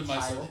glimpses is into a my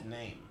soul. pilot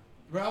name.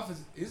 Ralph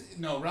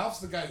no, Ralph's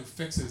the guy who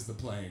fixes the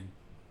plane.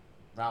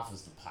 Ralph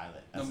is the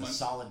pilot. That's a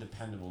solid,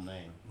 dependable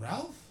name.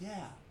 Ralph?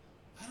 Yeah.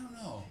 I don't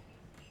know.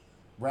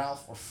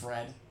 Ralph or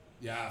Fred.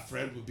 Yeah,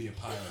 Fred would be a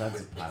pilot.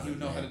 Fred's a pilot. He would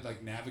know how name. to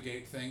like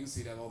navigate things.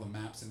 He'd have all the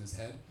maps in his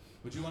head.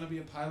 Would you want to be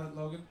a pilot,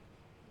 Logan?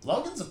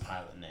 Logan's a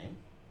pilot name.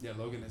 Yeah,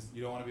 Logan is.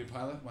 You don't want to be a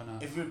pilot? Why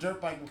not? If your dirt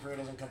biking career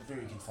doesn't come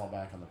through, you can fall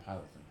back on the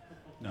pilot thing.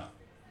 No.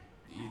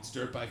 It's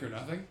dirt bike or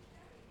nothing?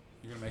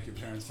 You're gonna make your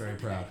parents very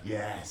proud.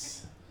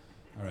 Yes.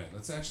 All right,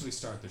 let's actually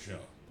start the show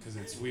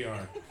because we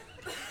are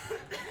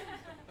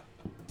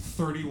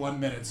 31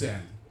 minutes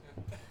in.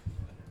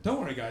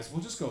 Don't worry, guys.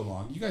 We'll just go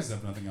along. You guys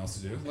have nothing else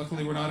to do.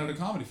 Luckily, we're not at a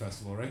comedy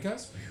festival, right,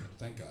 guys?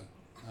 Thank God.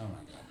 Oh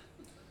my God.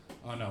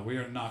 Oh no, we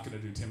are not gonna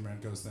do Tim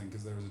Renko's thing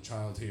because there was a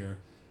child here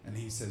and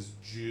he says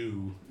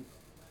Jew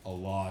a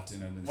lot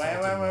in an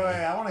insulting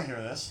way. I want to hear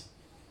this.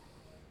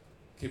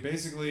 Okay,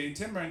 basically,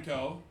 Tim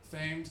Renko,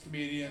 famed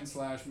comedian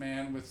 /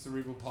 man with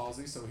cerebral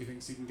palsy, so he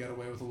thinks he can get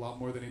away with a lot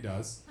more than he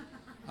does.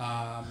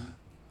 I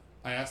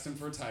asked him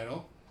for a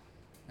title,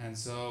 and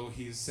so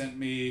he sent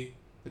me,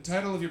 the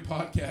title of your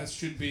podcast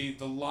should be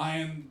The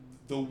Lion,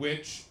 the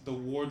Witch, the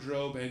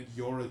Wardrobe, and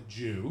You're a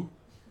Jew.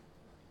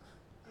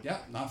 Yeah,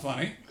 not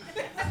funny.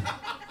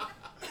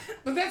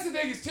 But that's the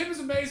thing, is Tim is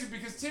amazing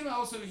because Tim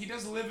also, he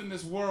does live in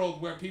this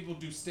world where people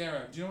do stare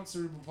at him. Do you know what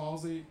cerebral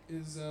palsy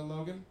is,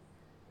 Logan?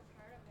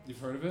 You've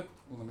heard of it?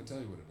 Well, let me tell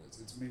you what it is.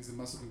 It means the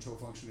muscle control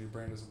function in your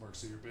brain doesn't work,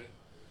 so you're a bit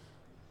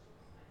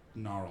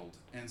gnarled.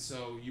 And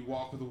so you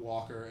walk with a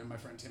walker, and my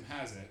friend Tim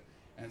has it.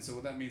 And so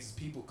what that means is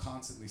people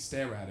constantly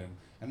stare at him.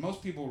 And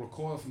most people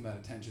recoil from that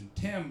attention.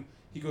 Tim,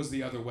 he goes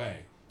the other way.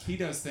 He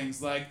does things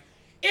like,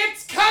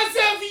 "It's 'cause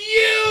of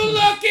you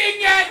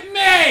looking at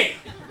me!"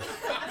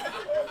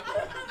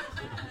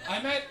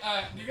 I met,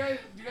 do you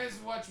guys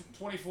watch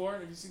 24?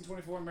 Have you seen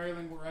 24?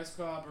 Marilyn Rice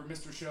Cobb or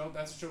Mr. Show?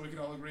 That's a show we can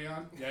all agree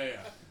on? Yeah.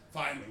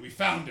 Finally, we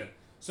found it.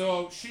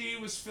 So she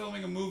was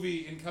filming a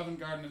movie in Covent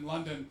Garden in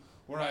London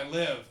where I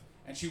live,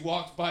 and she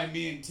walked by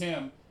me and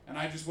Tim, and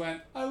I just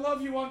went, "I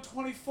love you on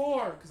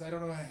 24," because I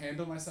don't know how to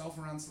handle myself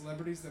around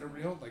celebrities that are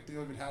real. Like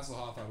David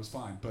Hasselhoff, I was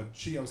fine, but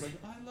I was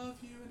like, "I love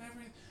you," and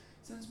everything.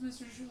 Since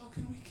Mr. Shaw,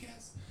 can we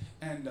kiss?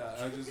 And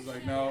I was just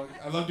like, "No,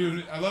 I loved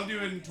you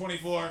in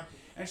 24,"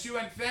 and she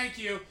went, "Thank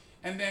you,"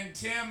 and then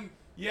Tim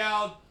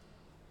yelled,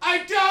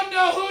 "I don't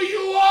know who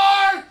you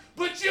are,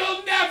 but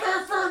you'll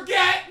never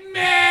forget me!"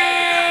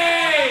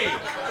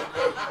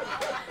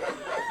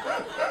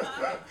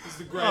 He's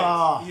the greatest.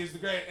 Oh. He is the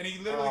great, and he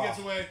literally gets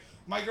away.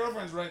 My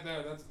girlfriend's right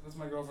there. That's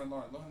my girlfriend,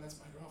 Lauren. Lauren, that's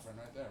my girlfriend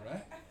right there,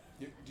 right?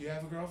 Do you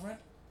have a girlfriend?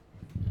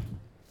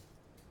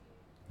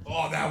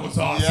 Oh, that was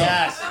awesome.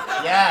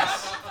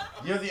 Yes.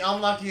 You're the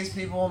unluckiest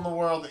people in the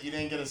world that you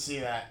didn't get to see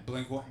that.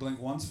 Blink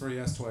once for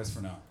yes, twice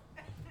for no.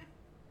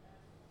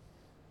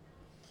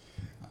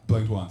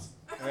 Blinked once.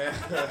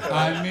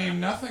 I mean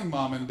nothing,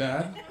 Mom and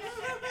Dad.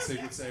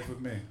 Secret safe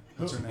with me.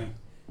 What's your name?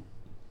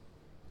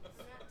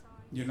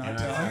 You're not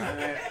telling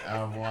me?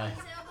 Oh boy.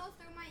 They'll go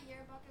through my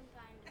yearbook and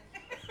find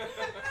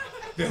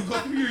it. They'll go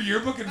through your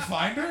yearbook and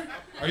find her?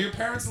 Are your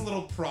parents a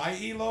little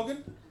pry-y,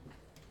 Logan?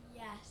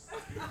 Yes.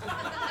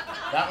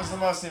 That was the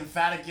most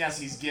emphatic yes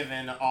he's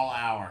given all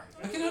hour.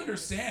 I can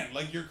understand.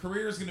 Like, your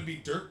career is going to be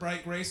dirt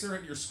bike racer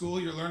at your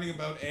school. You're learning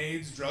about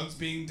AIDS, drugs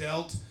being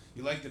dealt.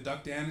 You like the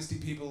Duck Dynasty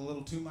people a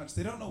little too much.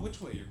 They don't know which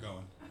way you're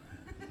going.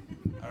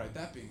 All right,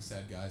 that being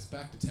said, guys,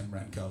 back to Tim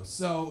Renko.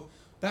 So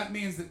that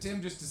means that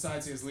Tim just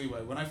decides he has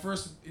leeway. When I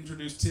first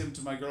introduced Tim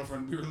to my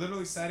girlfriend, we were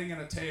literally sitting at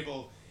a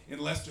table in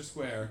Leicester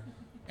Square,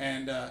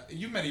 and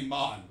you met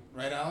Iman,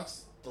 right,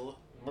 Alex?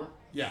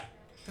 Yeah.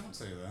 Don't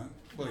say that.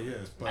 Well, he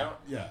is, but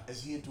yeah.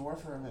 Is he a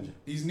dwarf or a midget?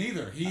 He's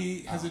neither.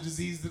 He has a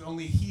disease that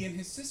only he and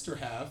his sister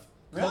have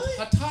called Really?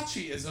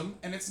 Hitachiism,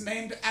 and it's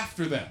named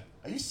after them.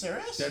 Are you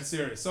serious? Dead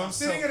serious. So I'm That's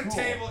sitting so at a cool.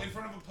 table in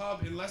front of a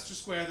pub in Leicester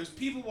Square. There's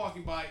people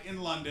walking by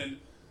in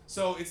London.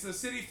 So it's a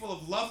city full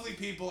of lovely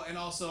people and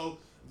also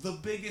the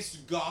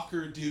biggest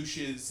gawker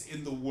douches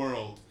in the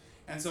world.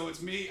 And so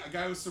it's me, a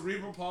guy with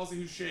cerebral palsy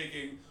who's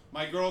shaking,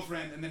 my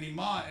girlfriend, and then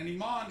Iman. And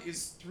Iman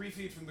is 3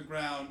 feet from the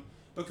ground,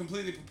 but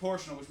completely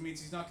proportional, which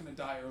means he's not going to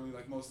die early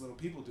like most little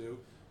people do,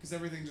 because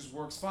everything just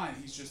works fine.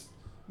 He's just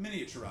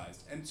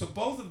miniaturized. And so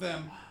both of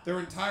them, their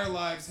entire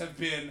lives have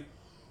been,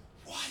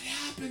 what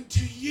happened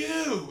to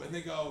you? And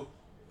they go,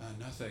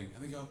 nothing.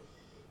 And they go,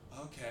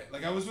 okay.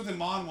 Like I was with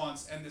Iman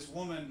once, and this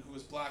woman who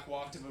was black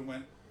walked up and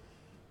went,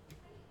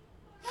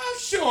 how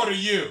short are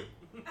you?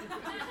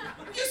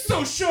 You're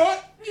so short,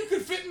 you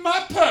could fit in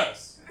my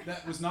purse.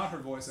 That was not her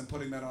voice. I'm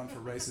putting that on for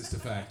racist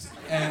effect.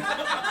 And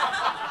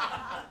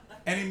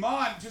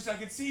Iman, just I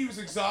could see he was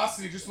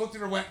exhausted. He just looked at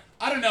her and went,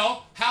 I don't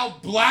know, how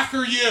black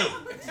are you?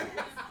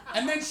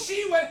 And then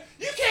she went,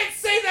 you can't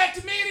say that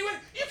to me. And he went,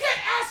 you can't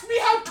ask me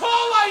how tall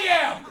I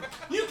am.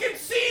 You can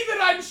see that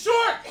I'm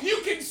short.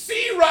 You can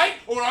see, right?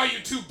 Or are you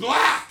too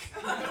black?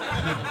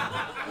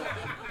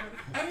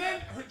 And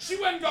then she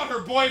went and got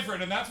her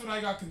boyfriend, and that's when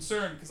I got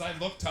concerned, because I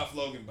look tough,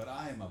 Logan, but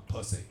I am a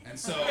pussy. And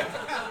so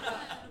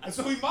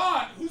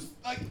Iman, who's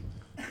like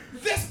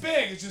this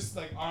big, is just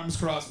like arms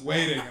crossed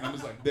waiting, and I'm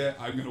just like,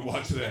 I'm gonna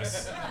watch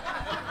this.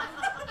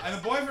 And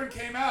the boyfriend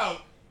came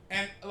out,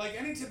 and like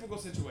any typical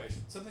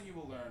situation, something you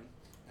will learn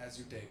as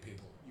you date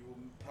people, you will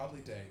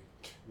probably date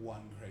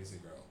one crazy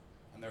girl,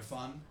 and they're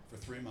fun for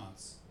 3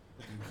 months,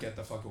 and get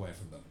the fuck away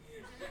from them.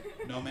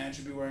 No man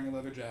should be wearing a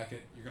leather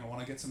jacket. You're going to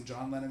want to get some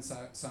John Lennon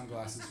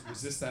sunglasses.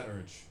 Resist that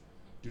urge.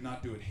 Do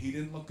not do it. He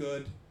didn't look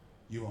good.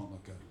 You won't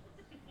look good.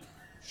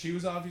 She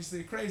was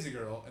obviously a crazy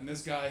girl, and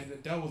this guy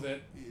that dealt with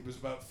it, it was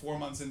about 4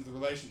 months into the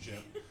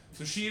relationship.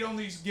 So she had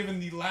only given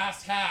the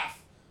last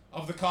half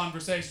of the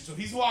conversation. So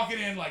he's walking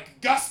in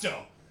like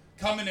gusto,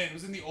 coming in. It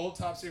was in the old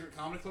Top Secret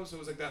Comedy Club, so it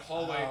was like that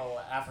hallway.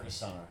 Oh, Africa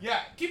Summer.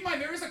 Yeah, keep in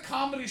mind, there is a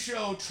comedy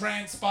show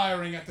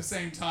transpiring at the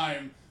same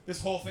time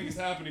this whole thing is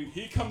happening.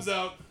 He comes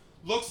out,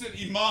 looks at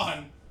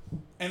Iman,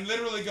 and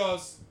literally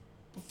goes,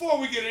 before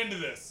we get into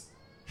this,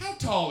 how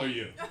tall are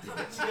you?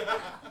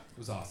 It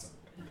was awesome.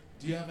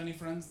 Do you have any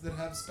friends that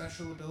have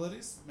special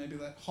abilities? Maybe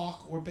that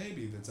hawk or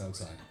baby that's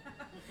outside?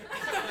 No.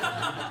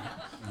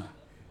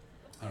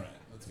 All right,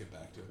 let's get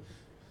back to it.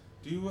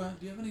 Do you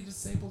have any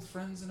disabled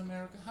friends in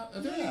America?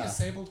 Are there any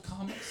disabled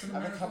comics in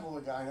America?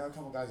 I know a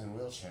couple guys in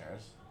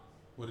wheelchairs.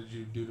 What did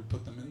you do to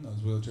put them in those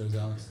wheelchairs,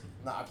 Alex?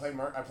 No, I play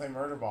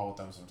murder ball with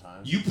them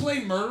sometimes. You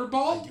play murder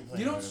ball? I do play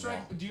you don't murder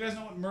strike. ball. Do you guys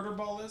know what murder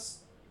ball is?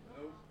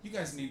 No. You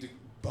guys need to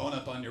bone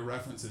up on your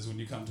references when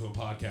you come to a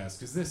podcast,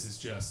 because this is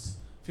just.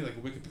 I feel like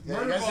a Wikipedia. Yeah,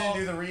 Murder you guys ball.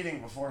 didn't do the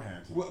reading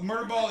beforehand.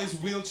 Murder ball is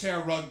wheelchair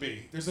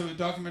rugby. There's a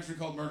documentary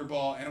called Murder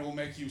Ball, and it will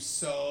make you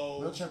so.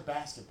 Wheelchair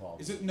basketball.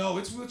 Is it? No,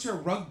 it's wheelchair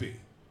rugby.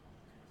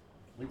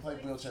 We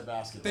played wheelchair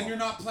basketball. Then you're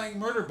not playing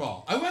murder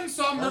ball. I went and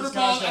saw Those murder guys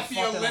ball are at the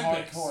fucking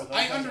Olympics. hardcore. Those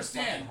I guys are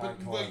understand, but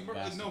fucking like, hardcore no,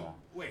 basketball.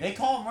 wait. They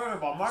call it murder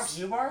ball. Mark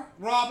Zubar?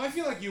 Rob, I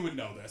feel like you would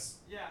know this.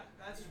 Yeah,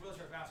 that's just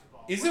wheelchair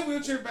basketball. Is it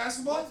wheelchair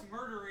basketball? What's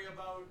murdery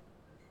about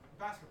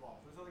basketball?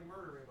 There's nothing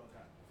murdery about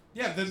that.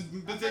 Yeah, but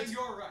I think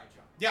you're right,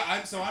 John. yeah,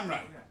 I'm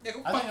right. Yeah,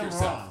 go I fuck think I'm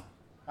yourself. wrong.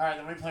 Alright,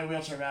 then we play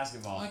wheelchair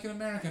basketball. Like an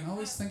American,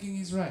 always thinking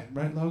he's right,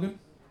 Logan?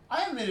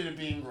 I admitted to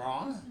being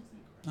wrong.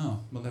 Oh,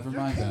 well, never You're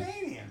mind that.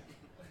 Canadian.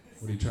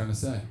 What are you trying to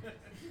say?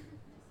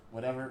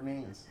 Whatever it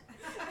means.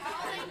 All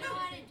I know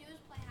how to do is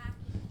play hockey.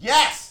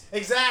 Yes!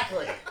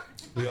 Exactly!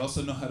 We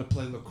also know how to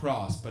play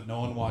lacrosse, but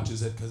no one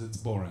watches it because it's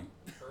boring.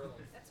 Curling.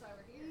 That's why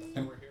we're here.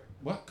 And We're here.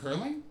 what?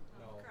 Curling?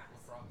 No,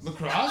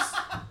 Lacrosse?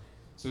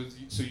 So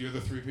you're the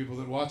 3 people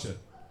that watch it.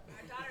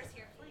 Our daughter's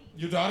here playing.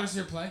 Your daughter's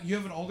here playing? You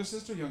have an older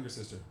sister or younger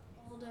sister?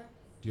 Older.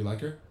 Do you like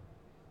her?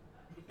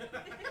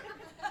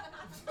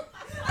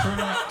 Turn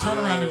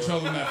around and show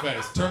them that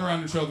face. Turn around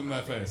and show them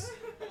that face.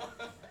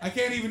 I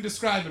can't even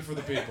describe it for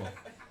the people.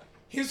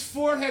 His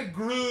forehead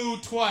grew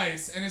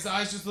twice, and his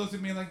eyes just looked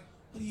at me like,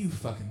 what do you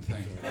fucking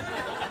think?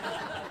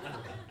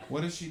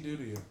 What does she do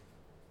to you?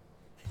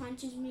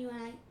 Punches me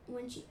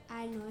when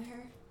I annoy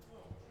her.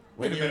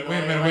 Wait a minute.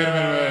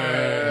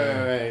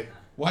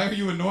 Why are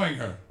you annoying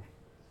her?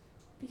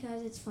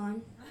 Because it's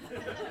fun.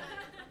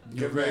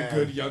 You're a very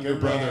good younger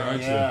brother,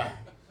 aren't yeah. you?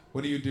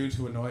 What do you do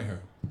to annoy her?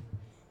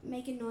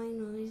 Make annoying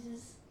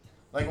noises.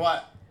 Like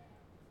what?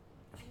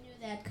 I knew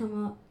that'd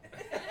come up.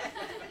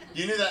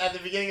 You knew that at the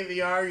beginning of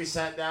the hour, you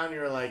sat down, you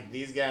were like,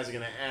 these guys are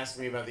going to ask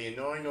me about the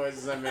annoying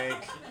noises I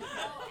make.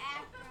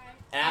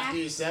 After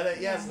you said it?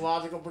 Yeah, it's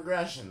logical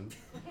progression.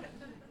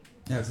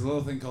 Yeah, it's a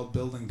little thing called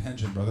building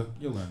tension, brother.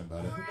 You'll learn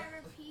about it. Or I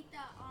repeat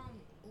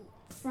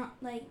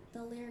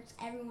the lyrics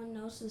everyone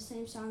knows the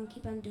same song and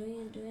keep on doing it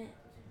and doing it.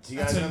 Do you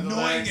guys That's know the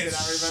annoying lyrics that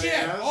as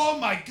everybody shit. knows? Oh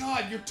my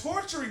god, you're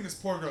torturing this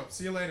poor girl.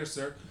 See you later,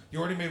 sir. You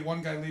already made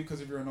one guy leave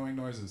because of your annoying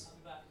noises.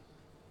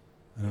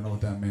 I don't know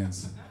what that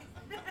means.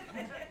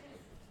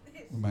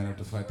 We might have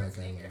to fight that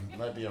guy later.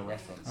 Might be a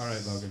reference. All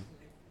right, Logan.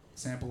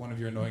 Sample one of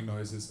your annoying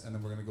noises, and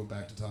then we're going to go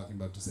back to talking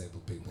about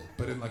disabled people,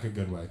 but in like a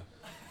good way.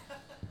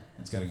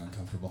 It's getting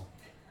uncomfortable.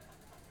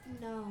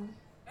 No.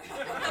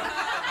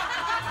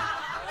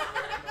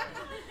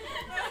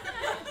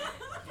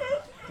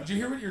 Did you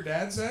hear what your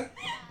dad said?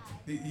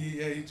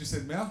 He just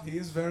said, Mel, he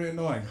is very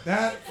annoying.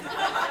 That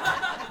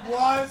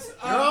was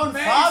Your own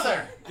amazing.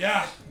 father.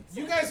 Yeah.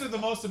 You guys are the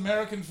most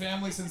American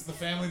family since the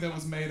family that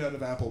was made out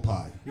of apple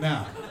pie.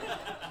 Now,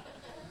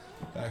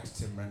 back to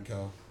Tim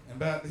Renko.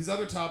 And his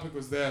other topic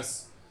was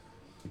this.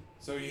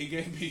 So he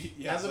gave me...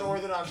 Yeah, As an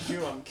Orthodox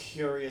Jew, I'm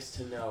curious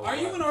to know. Are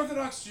you an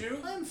Orthodox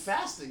Jew? I'm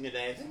fasting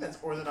today. I think that's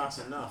Orthodox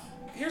enough.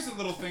 Here's a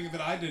little thing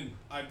that I didn't...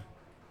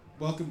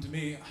 Welcome to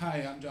me.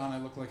 Hi, I'm John. I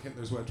look like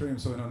Hitler's wet dream,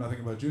 so I know nothing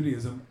about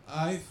Judaism.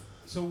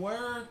 So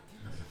where...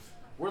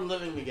 We're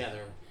living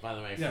together, by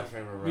the way, for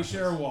frame of we reference.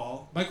 share a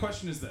wall. My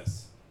question is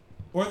this.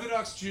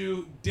 Orthodox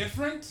Jew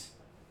different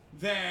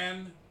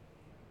than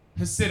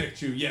Hasidic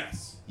Jew?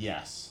 Yes.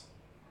 Yes.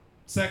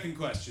 Second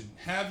question.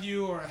 Have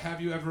you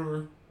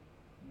ever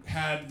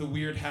had the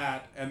weird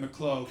hat and the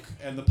cloak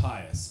and the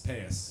payas?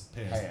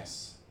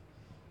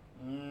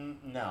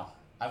 No.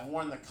 I've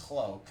worn the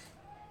cloak,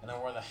 and I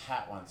wore the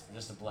hat once,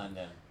 just to blend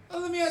in. Oh,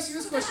 let me ask you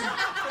this question.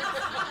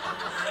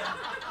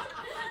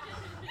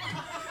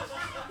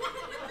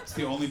 It's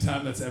the only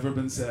time that's ever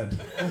been said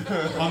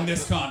on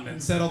this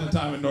continent. Said all the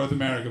time in North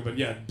America, but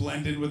yeah,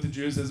 blend in with the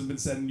Jews hasn't been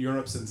said in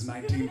Europe since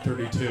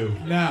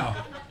 1932.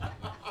 Now,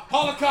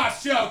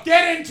 Holocaust joke.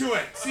 Get into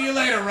it. See you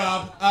later,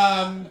 Rob.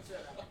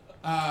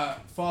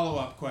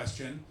 Follow-up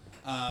question.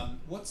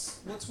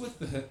 What's with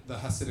the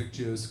Hasidic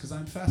Jews? Because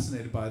I'm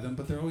fascinated by them,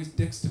 but they're always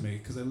dicks to me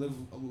because I live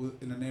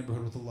in a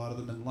neighborhood with a lot of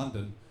them in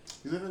London.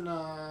 You live in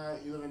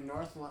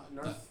north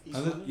east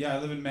London? Yeah, I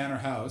live in Manor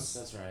House.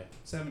 That's right.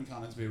 7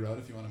 Coningsby Road,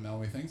 if you want to mail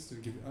me things.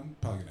 I'm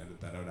probably going to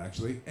edit that out,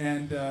 actually.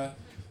 And,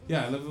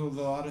 yeah, I live with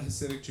a lot of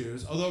Hasidic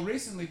Jews. Although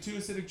recently, 2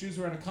 Hasidic Jews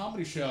were at a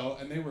comedy show,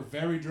 and they were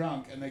very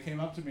drunk, and they came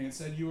up to me and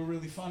said, you were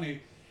really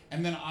funny.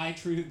 And then I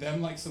treated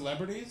them like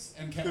celebrities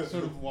and kept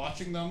sort of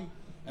watching them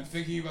and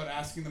thinking about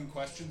asking them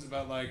questions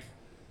about, like...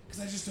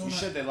 Because I just don't You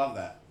should. They love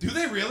that. Do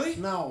they really?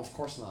 No, of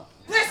course not.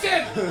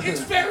 Listen! It's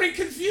very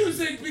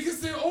confusing because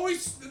they're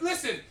always...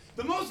 Listen,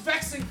 the most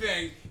vexing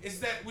thing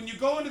is that when you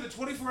go into the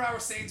 24-hour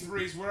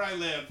Sainsbury's where I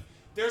live,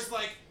 there's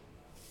like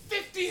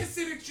 50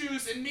 Hasidic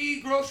Jews and me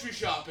grocery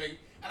shopping,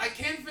 and I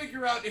can't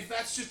figure out if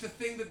that's just a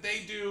thing that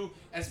they do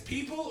as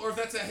people or if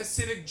that's a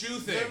Hasidic Jew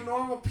thing. They're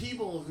normal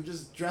people who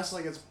just dress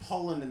like it's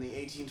Poland in the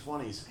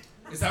 1820s.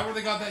 Is that where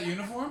they got that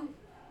uniform?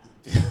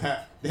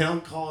 They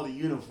don't call it a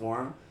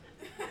uniform.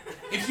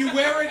 If you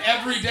wear it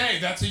every day,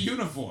 that's a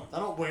uniform. I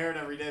don't wear it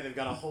every day. They've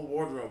got a whole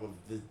wardrobe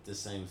of the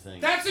same thing.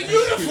 That's a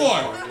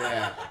uniform!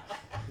 Yeah.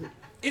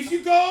 If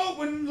you go,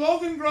 when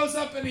Logan grows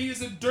up and he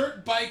is a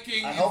dirt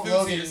biking I hope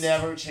enthusiast... Logan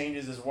never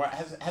changes his word.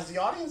 Has the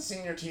audience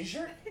seen your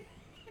t-shirt?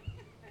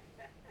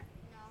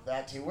 No.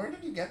 Where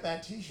did you get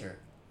that t-shirt?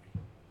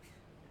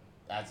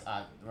 That's,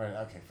 right,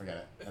 okay,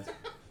 forget it.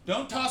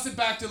 Don't toss it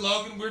back to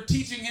Logan. We're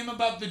teaching him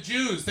about the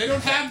Jews. They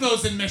don't have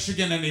those in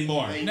Michigan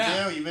anymore. They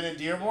do? You been in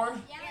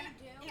Dearborn? Yeah,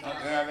 we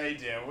do. Yeah, they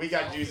do. We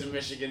got Jews in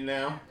Michigan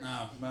now.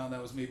 Oh, well,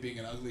 that was me being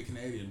an ugly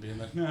Canadian, being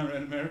like, no, right,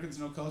 Americans,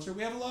 no culture.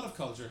 We have a lot of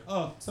culture.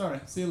 Oh, sorry.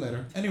 See you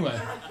later. Anyway.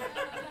 They're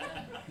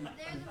the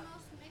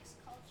most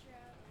mixed culture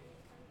out of any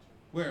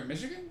country. Where,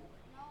 Michigan?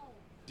 No,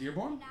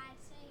 Dearborn?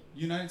 United States.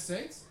 United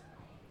States?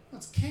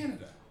 That's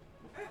Canada.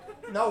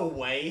 No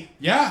way.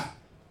 Yeah.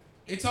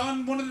 It's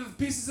on one of the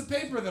pieces of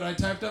paper that I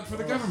typed up for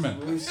the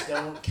government. Moose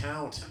don't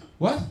count.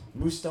 What?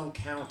 Moose don't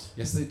count.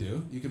 Yes, they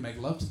do. You can make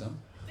love to them.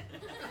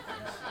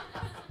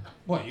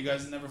 What, you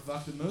guys have never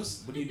fucked a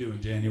moose? What do you do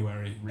in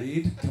January?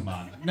 Read? Come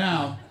on.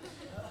 Now,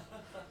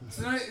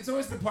 it's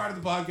always the part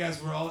of the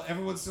podcast where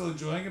everyone's still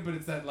enjoying it, but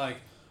it's that like,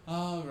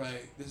 all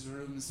right, this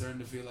room is starting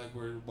to feel like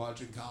we're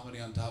watching comedy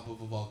on top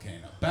of a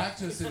volcano. Back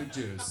to Hasidic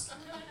Jews.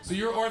 So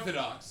you're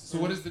Orthodox. So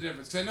what is the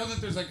difference? Because I know that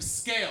there's like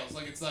scales.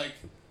 Like it's like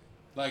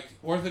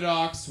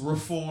Orthodox,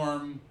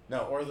 Reform. No,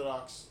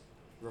 Orthodox.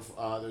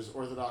 There's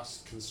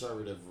Orthodox,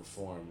 Conservative,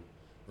 Reform,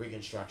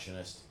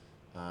 Reconstructionist,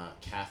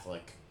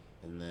 Catholic,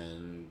 and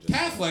then...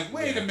 Catholic?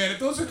 Wait a minute,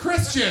 those are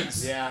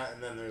Christians! Yeah,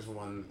 and then there's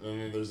one, and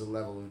then there's a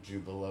level of Jew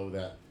below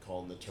that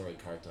called Neturei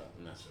Karta,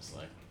 and that's just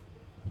like...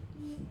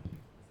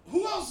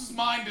 Who else's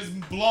mind is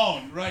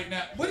blown right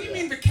now? What do you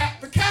mean the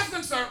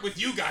Catholics aren't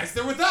with you guys?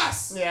 They're with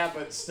us! Yeah,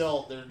 but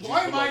still, they're Jews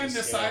Why am below I the in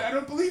this scale. side? I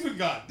don't believe in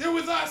God. They're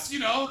with us, you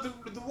know,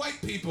 the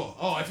white people.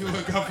 Oh, I feel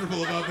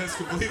uncomfortable about this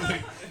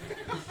completely.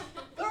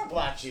 There are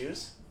black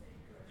Jews.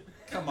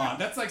 Come on,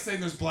 that's like saying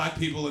there's black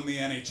people in the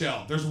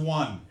NHL. There's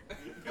one.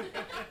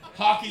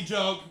 Hockey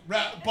joke.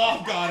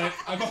 Bob got it.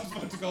 I was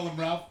about to call him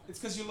Ralph. It's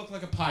because you look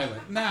like a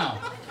pilot. Now.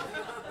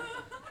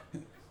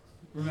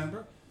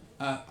 Remember?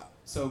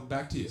 So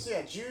back to you. So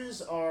yeah,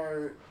 Jews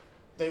are...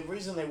 The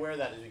reason they wear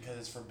that is because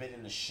it's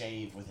forbidden to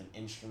shave with an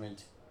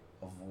instrument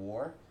of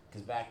war.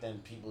 Because back then,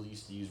 people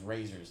used to use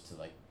razors to,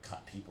 like,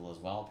 cut people as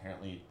well.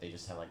 Apparently, they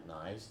just had, like,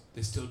 knives.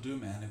 They still do,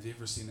 man. Have you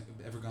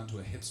ever gone to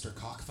a hipster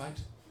cockfight?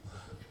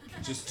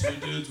 Just 2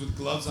 dudes with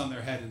gloves on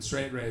their head and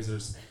straight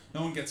razors.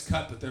 No one gets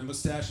cut, but their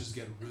mustaches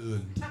get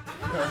ruined.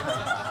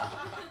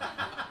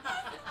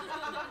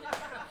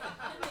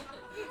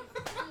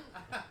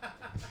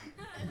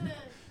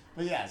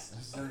 But yes,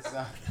 since,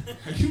 Are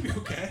you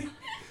okay?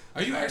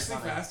 Are you actually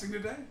fasting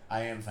today?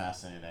 I am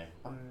fasting today.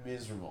 I'm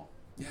miserable.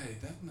 Yeah,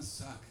 that must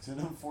suck. So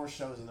doing 4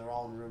 shows and they're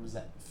all in rooms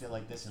that feel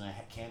like this, and I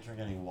can't drink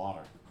any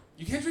water.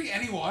 You can't drink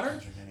any water?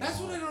 Can't drink any That's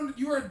water. what I don't.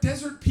 You are a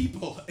desert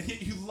people, and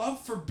yet you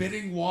love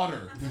forbidding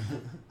water.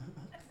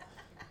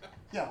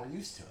 Yeah, we're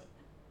used to it.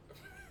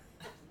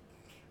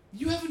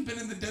 You haven't been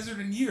in the desert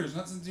in years,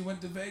 not since you went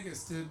to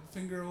Vegas to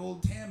finger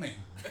old Tammy.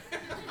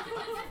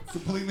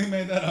 Completely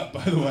made that up,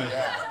 by the way.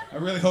 Yeah. I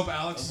really hope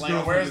Alex's Like,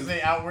 girlfriend where's is-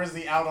 the out? Where's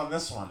the out on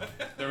this one?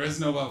 There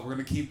is no out. We're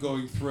gonna keep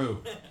going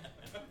through.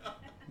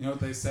 You know what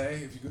they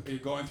say? If you're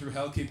going through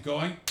hell, keep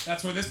going.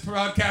 That's where this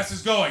podcast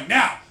is going.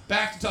 Now,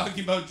 back to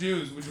talking about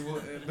Jews, which will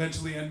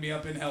eventually end me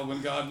up in hell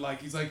when God,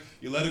 he's like,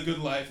 you led a good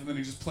life, and then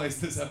he just plays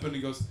this up and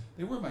he goes,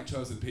 they were my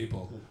chosen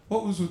people.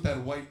 What was with that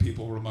white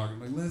people remark? I'm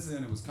like,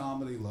 listen, it was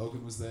comedy.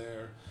 Logan was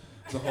there.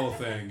 It's a whole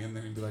thing. And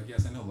then he'd be like,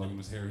 yes, I know Logan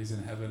was here. He's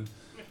in heaven.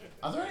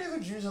 Are there any other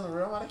Jews in the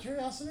room? Out of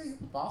curiosity,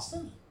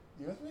 Boston?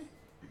 You with me?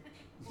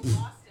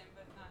 Boston,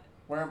 but not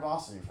Where in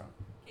Boston are you from?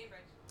 Cambridge.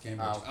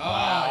 Cambridge.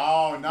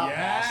 Oh, not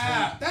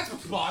yeah. Boston. That's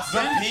The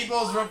Boston.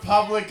 People's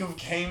Republic of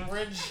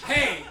Cambridge.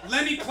 Hey,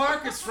 Lenny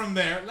Clark is from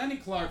there. Lenny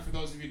Clark, for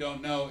those of you who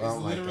don't know, is Oh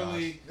my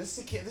literally... gosh.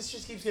 This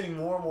just keeps getting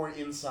more and more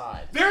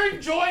inside. They're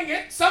enjoying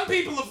it. Some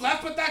people have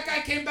left, but that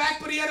guy came back,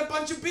 but he had a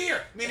bunch of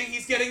beer, meaning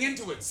he's getting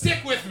into it.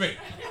 Stick with me.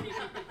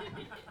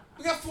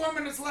 We got 4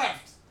 minutes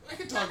left. I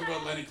can talk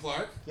about Lenny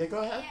Clark. Yeah, go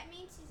ahead. That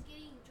means he's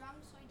getting drunk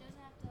so he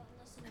doesn't have to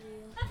listen to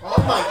you.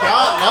 Oh my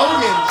God,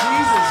 Logan!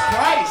 Jesus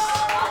Christ!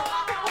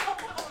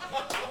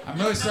 I'm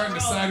really starting to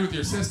side with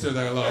your sister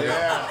there, Logan.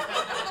 Yeah.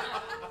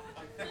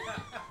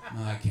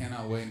 I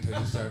cannot wait until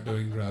you start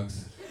doing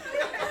drugs.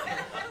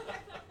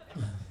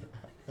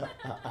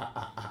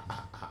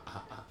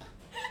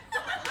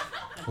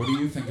 What do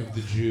you think of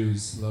the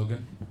Jews,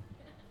 Logan?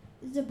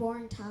 It's a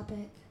boring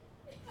topic.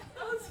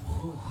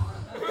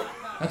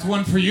 That's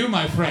one for you,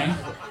 my friend.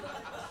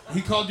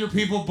 He called your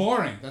people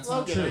boring. That's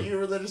Logan, not are true. you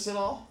religious at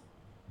all?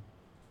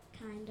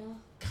 Kinda.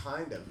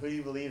 Kind of. Who do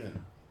you believe in?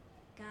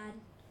 God.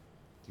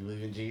 Do you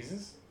believe in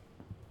Jesus?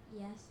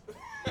 Yes.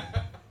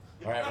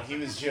 All right, well, he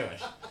was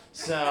Jewish.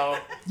 So,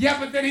 Yeah,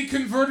 but then he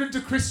converted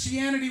to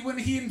Christianity when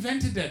he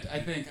invented it, I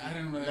think. I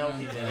don't really know. no,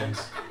 he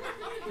didn't.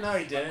 No,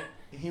 he didn't.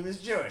 He was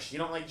Jewish. You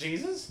don't like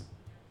Jesus?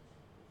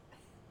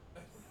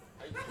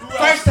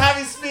 First time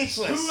he's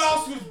speechless. Who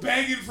else was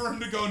begging for him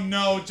to go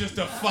no just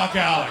to fuck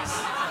Alex?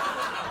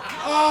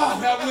 Oh,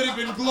 that would have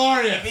been If he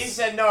glorious.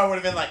 said no, I would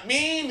have been like,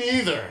 me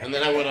neither. And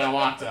then I would have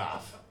walked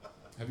off.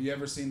 Have you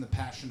ever seen The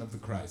Passion of the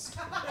Christ?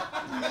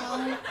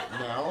 No.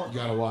 No? You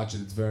gotta watch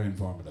it. It's very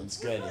informative. It's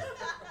good.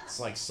 It's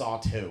like Saw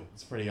 2.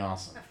 It's pretty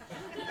awesome.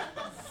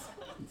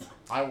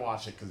 I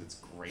watch it because it's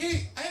great.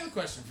 Hey, I have a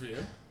question for you.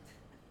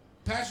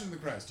 Passion of the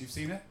Christ. You've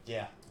seen it?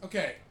 Yeah.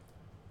 Okay.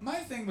 My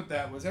thing with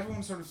that was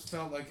everyone sort of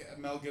felt like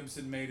Mel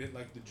Gibson made it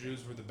like the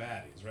Jews were the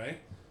baddies, right?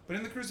 But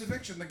in the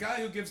crucifixion, the guy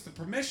who gives the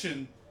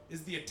permission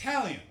is the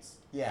Italians.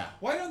 Yeah.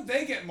 Why don't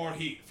they get more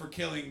heat for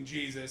killing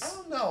Jesus? I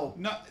don't know.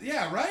 No,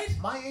 yeah, right?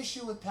 My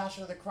issue with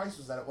Passion of the Christ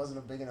was that it wasn't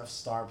a big enough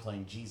star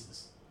playing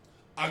Jesus.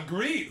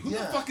 Agreed. Who the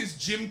Yeah. fuck is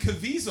Jim I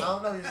Caviezel?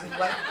 don't know.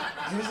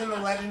 He was in the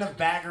Legend of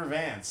Bagger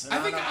Vance. And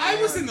I think don't know-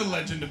 I was in the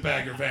Legend of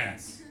Bagger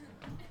Vance.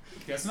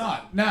 Guess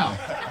not. Now,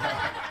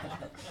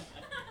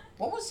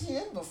 What was he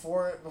in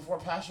before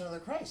Passion of the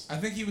Christ? I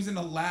think he was in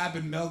a lab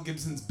in Mel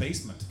Gibson's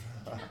basement.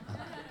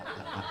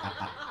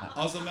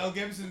 Also, Mel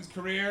Gibson's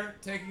career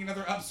taking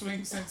another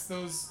upswing since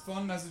those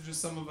phone messages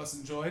some of us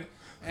enjoyed,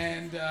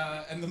 and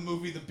the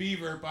movie The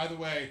Beaver. By the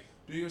way,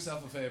 do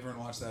yourself a favor and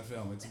watch that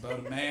film. It's about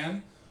a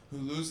man who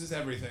loses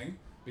everything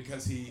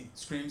because he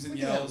screams and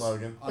Look at him, yells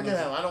Logan. on Look at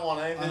a- him. I don't want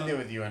anything on to a- do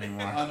with you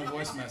anymore. on a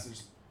voice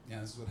message. Yeah,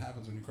 this is what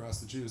happens when you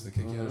cross the Jews. They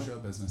kick you out of show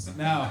business.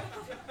 Now,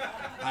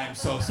 I am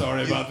so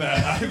sorry about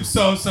that. I'm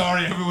so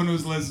sorry, everyone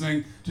who's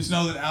listening. Just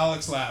know that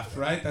Alex laughed,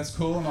 right? That's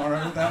cool. I'm all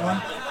right with that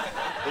one.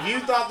 If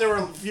you thought there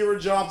were fewer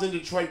jobs in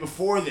Detroit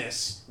before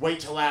this, wait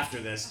till after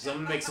this, because I'm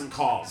going to make some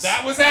calls.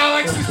 That was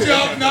Alex's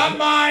joke, not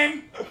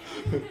mine.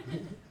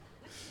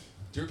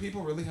 Do your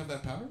people really have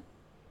that power?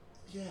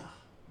 Yeah.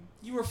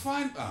 You were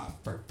fine. Ah,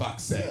 for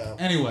fuck's sake. Yeah.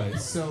 Anyway,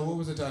 so what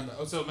was I talking about?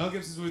 Oh, so Mel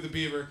Gibson's movie The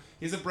Beaver.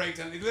 He has a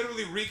breakdown. He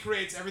literally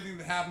recreates everything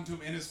that happened to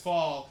him in his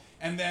fall,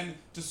 and then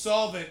to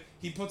solve it,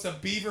 he puts a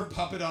beaver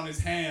puppet on his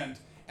hand,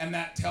 and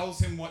that tells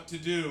him what to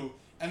do.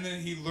 And then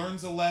he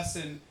learns a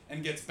lesson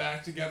and gets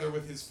back together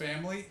with his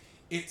family.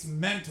 It's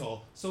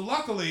mental. So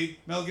luckily,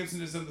 Mel Gibson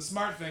has done the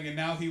smart thing, and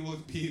now he will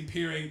be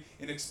appearing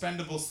in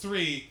Expendables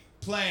 3,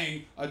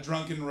 playing a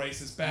drunken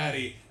racist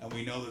baddie, and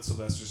we know that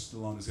Sylvester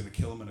Stallone is going to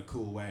kill him in a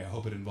cool way. I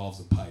hope it involves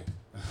a pipe.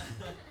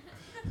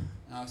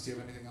 Alex, do you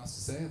have anything else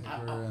to say? I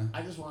think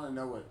I just want to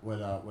know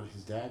what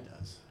his dad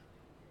does.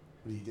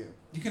 What do you do?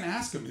 You can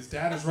ask him. His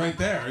dad is right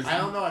there. I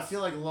don't know. I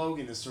feel like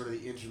Logan is sort of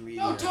the intermediary.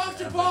 No, talk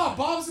to for Bob.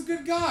 everything. Bob's a good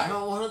I guy.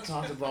 don't want to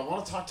talk to Bob. I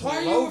want to talk to Why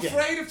are Logan. you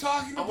afraid of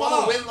talking to I Bob?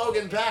 want to win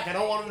Logan back. I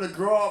don't want him to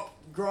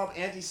grow up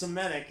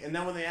anti-Semitic, and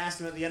then when they ask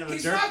him at the end of a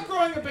He's dirt... not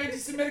growing up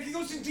anti-Semitic. He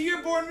goes to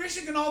Dearborn,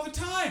 Michigan all the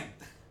time.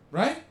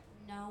 Right?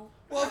 No.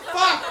 Well,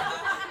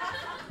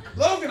 fuck.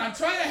 Logan, I'm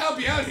trying to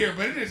help you out here,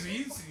 but it is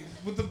easy.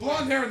 With the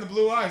blonde hair and the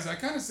blue eyes, I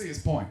kind of see his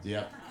point.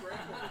 Yep.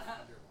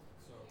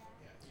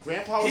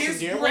 Grandpa was from His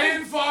Dearborn?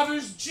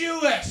 grandfather's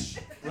Jewish,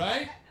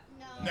 right?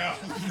 No.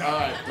 All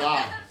right,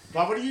 Bob.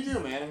 Bob, what do you do,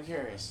 man? I'm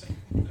curious.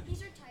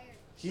 He's retired.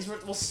 He's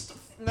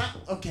not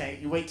okay.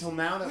 You wait till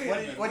now. Wait a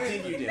minute, What wait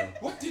a did you do? minute.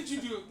 What did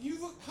you do? You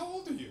look. How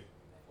old are you?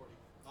 40.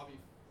 I'll be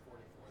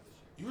 44 this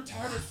year. You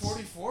retired at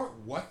 44.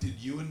 What did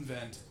you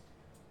invent?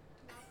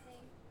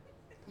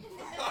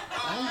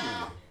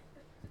 Oh.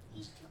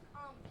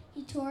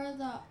 He tore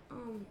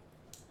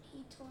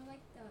like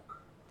the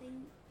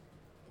thing,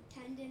 the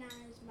tendon on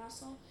his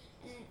muscle,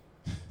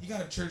 and You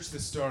gotta church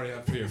this story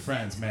up for your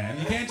friends, man.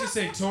 You can't just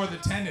say tore the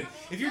tendon.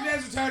 If your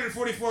dad's retired at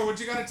 44, what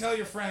you gotta tell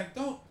your friend?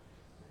 Don't.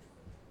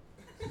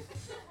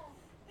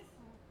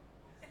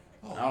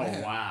 Oh,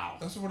 man. wow.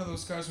 Those are one of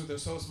those scars where they're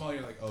so small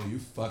you're like, oh, you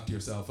fucked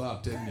yourself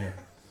up, didn't you?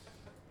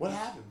 What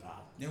happened,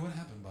 Bob? Yeah, what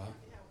happened, Bob?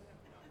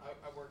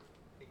 I work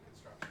in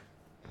construction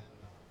and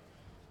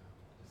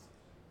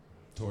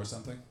Tore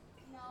something?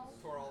 no.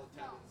 tore all the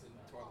tendons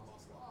and tore the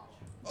muscle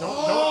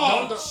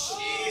off.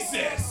 Oh,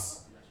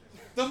 Jesus!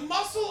 The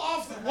muscle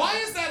off the... Why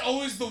is that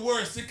always the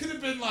worst? It could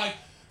have been like,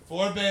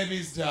 4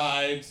 babies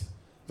died,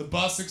 the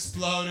bus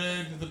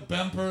exploded, the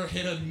bumper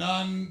hit a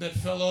nun that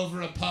fell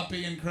over a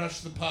puppy and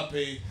crushed the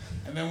puppy,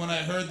 and then when I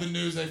heard the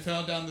news, I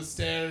fell down the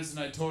stairs and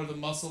I tore the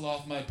muscle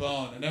off my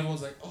bone. And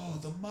everyone's like, oh,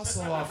 the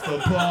muscle off the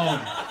bone.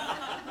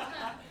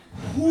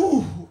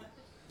 Whew.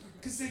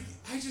 Because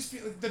I just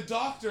feel like the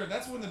doctor,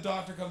 that's when the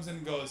doctor comes in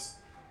and goes,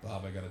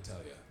 Bob, I gotta tell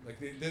you. Like,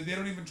 they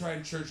don't even try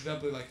and church it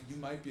up. They're like, you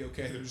might be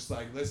okay. They're just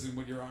like, listen,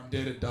 what your arm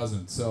did, it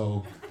doesn't.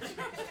 So,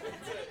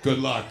 good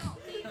luck. I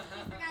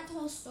forgot the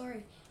whole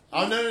story.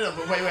 Oh, no.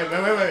 But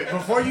wait.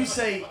 Before you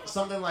say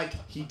something like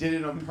he did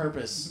it on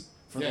purpose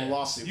for the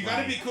lawsuit. You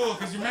gotta be cool,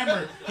 because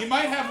remember, he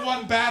might have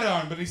one bad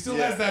arm, but he still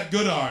has that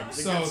good arm. The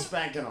So, good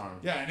spanking arm.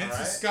 yeah, and it's All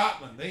in right?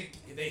 Scotland.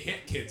 They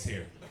hit kids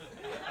here.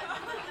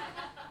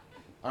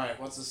 All right,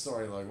 what's the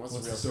story, Logan? What's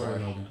the real story,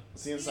 Logan?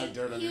 What's the inside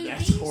dirt on He your was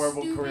dad's being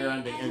horrible stupid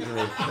career-ending and-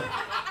 injury?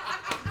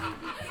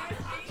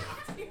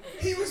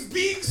 He was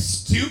being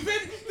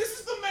stupid? This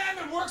is the man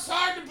that works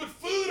hard to put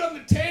food on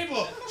the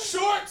table,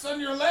 shorts on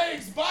your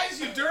legs, buys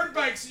you dirt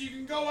bikes so you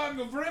can go out and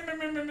go brim,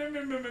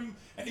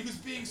 and he was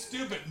being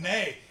stupid.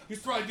 Nay, he was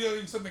probably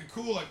doing something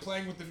cool like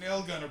playing with the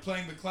nail gun or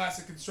playing the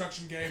classic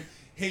construction game,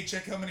 hey,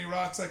 check how many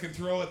rocks I can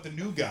throw at the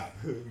new guy.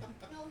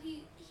 No,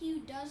 he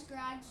does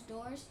garage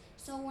doors.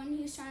 So when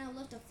he was trying to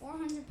lift a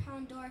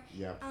 400-pound door,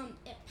 Yep.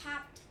 it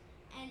popped,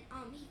 and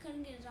he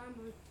couldn't get his arm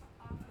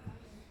off.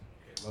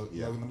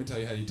 Logan, let me tell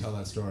you how you tell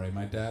that story.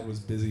 My dad was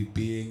busy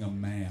being a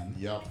man.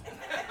 Yep.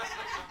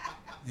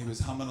 He was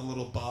humming a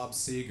little Bob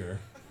Seger,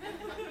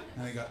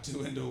 and he got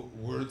too into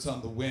Words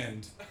on the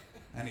Wind,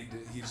 and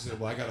he said,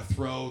 well, I got to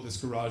throw this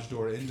garage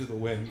door into the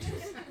wind,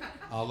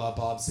 a la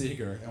Bob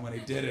Seger. And when he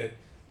did it,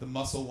 the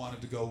muscle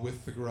wanted to go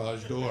with the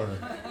garage door,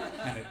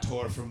 and it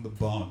tore from the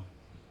bone.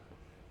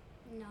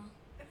 No.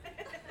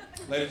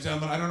 Ladies and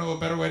gentlemen, I don't know a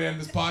better way to end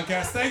this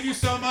podcast. Thank you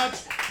so much.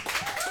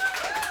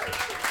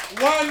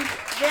 One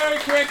very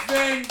quick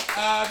thing.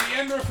 The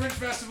Edinburgh Fringe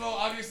Festival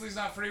obviously is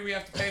not free. We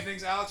have to pay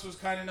things. Alex was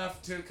kind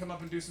enough to come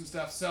up and do some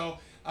stuff. So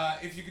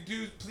if you could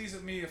do, please,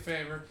 me a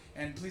favor,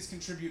 and please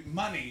contribute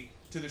money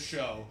to the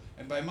show.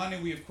 And by money,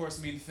 we, of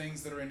course, mean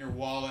things that are in your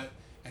wallet.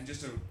 And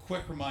just a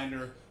quick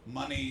reminder,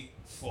 money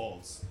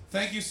folds.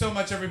 Thank you so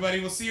much,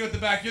 everybody. We'll see you at the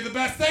back. You're the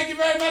best. Thank you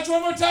very much.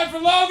 One more time for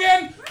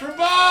Logan, for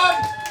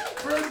Bob,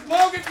 for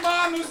Logan's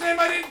mom, whose name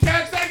I didn't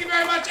catch. Thank you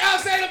very much.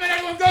 Alex Edelman,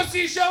 everyone, go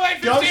see show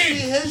 8:15. Go see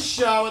his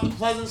show at the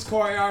Pleasance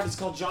Courtyard. It's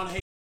called John Hayes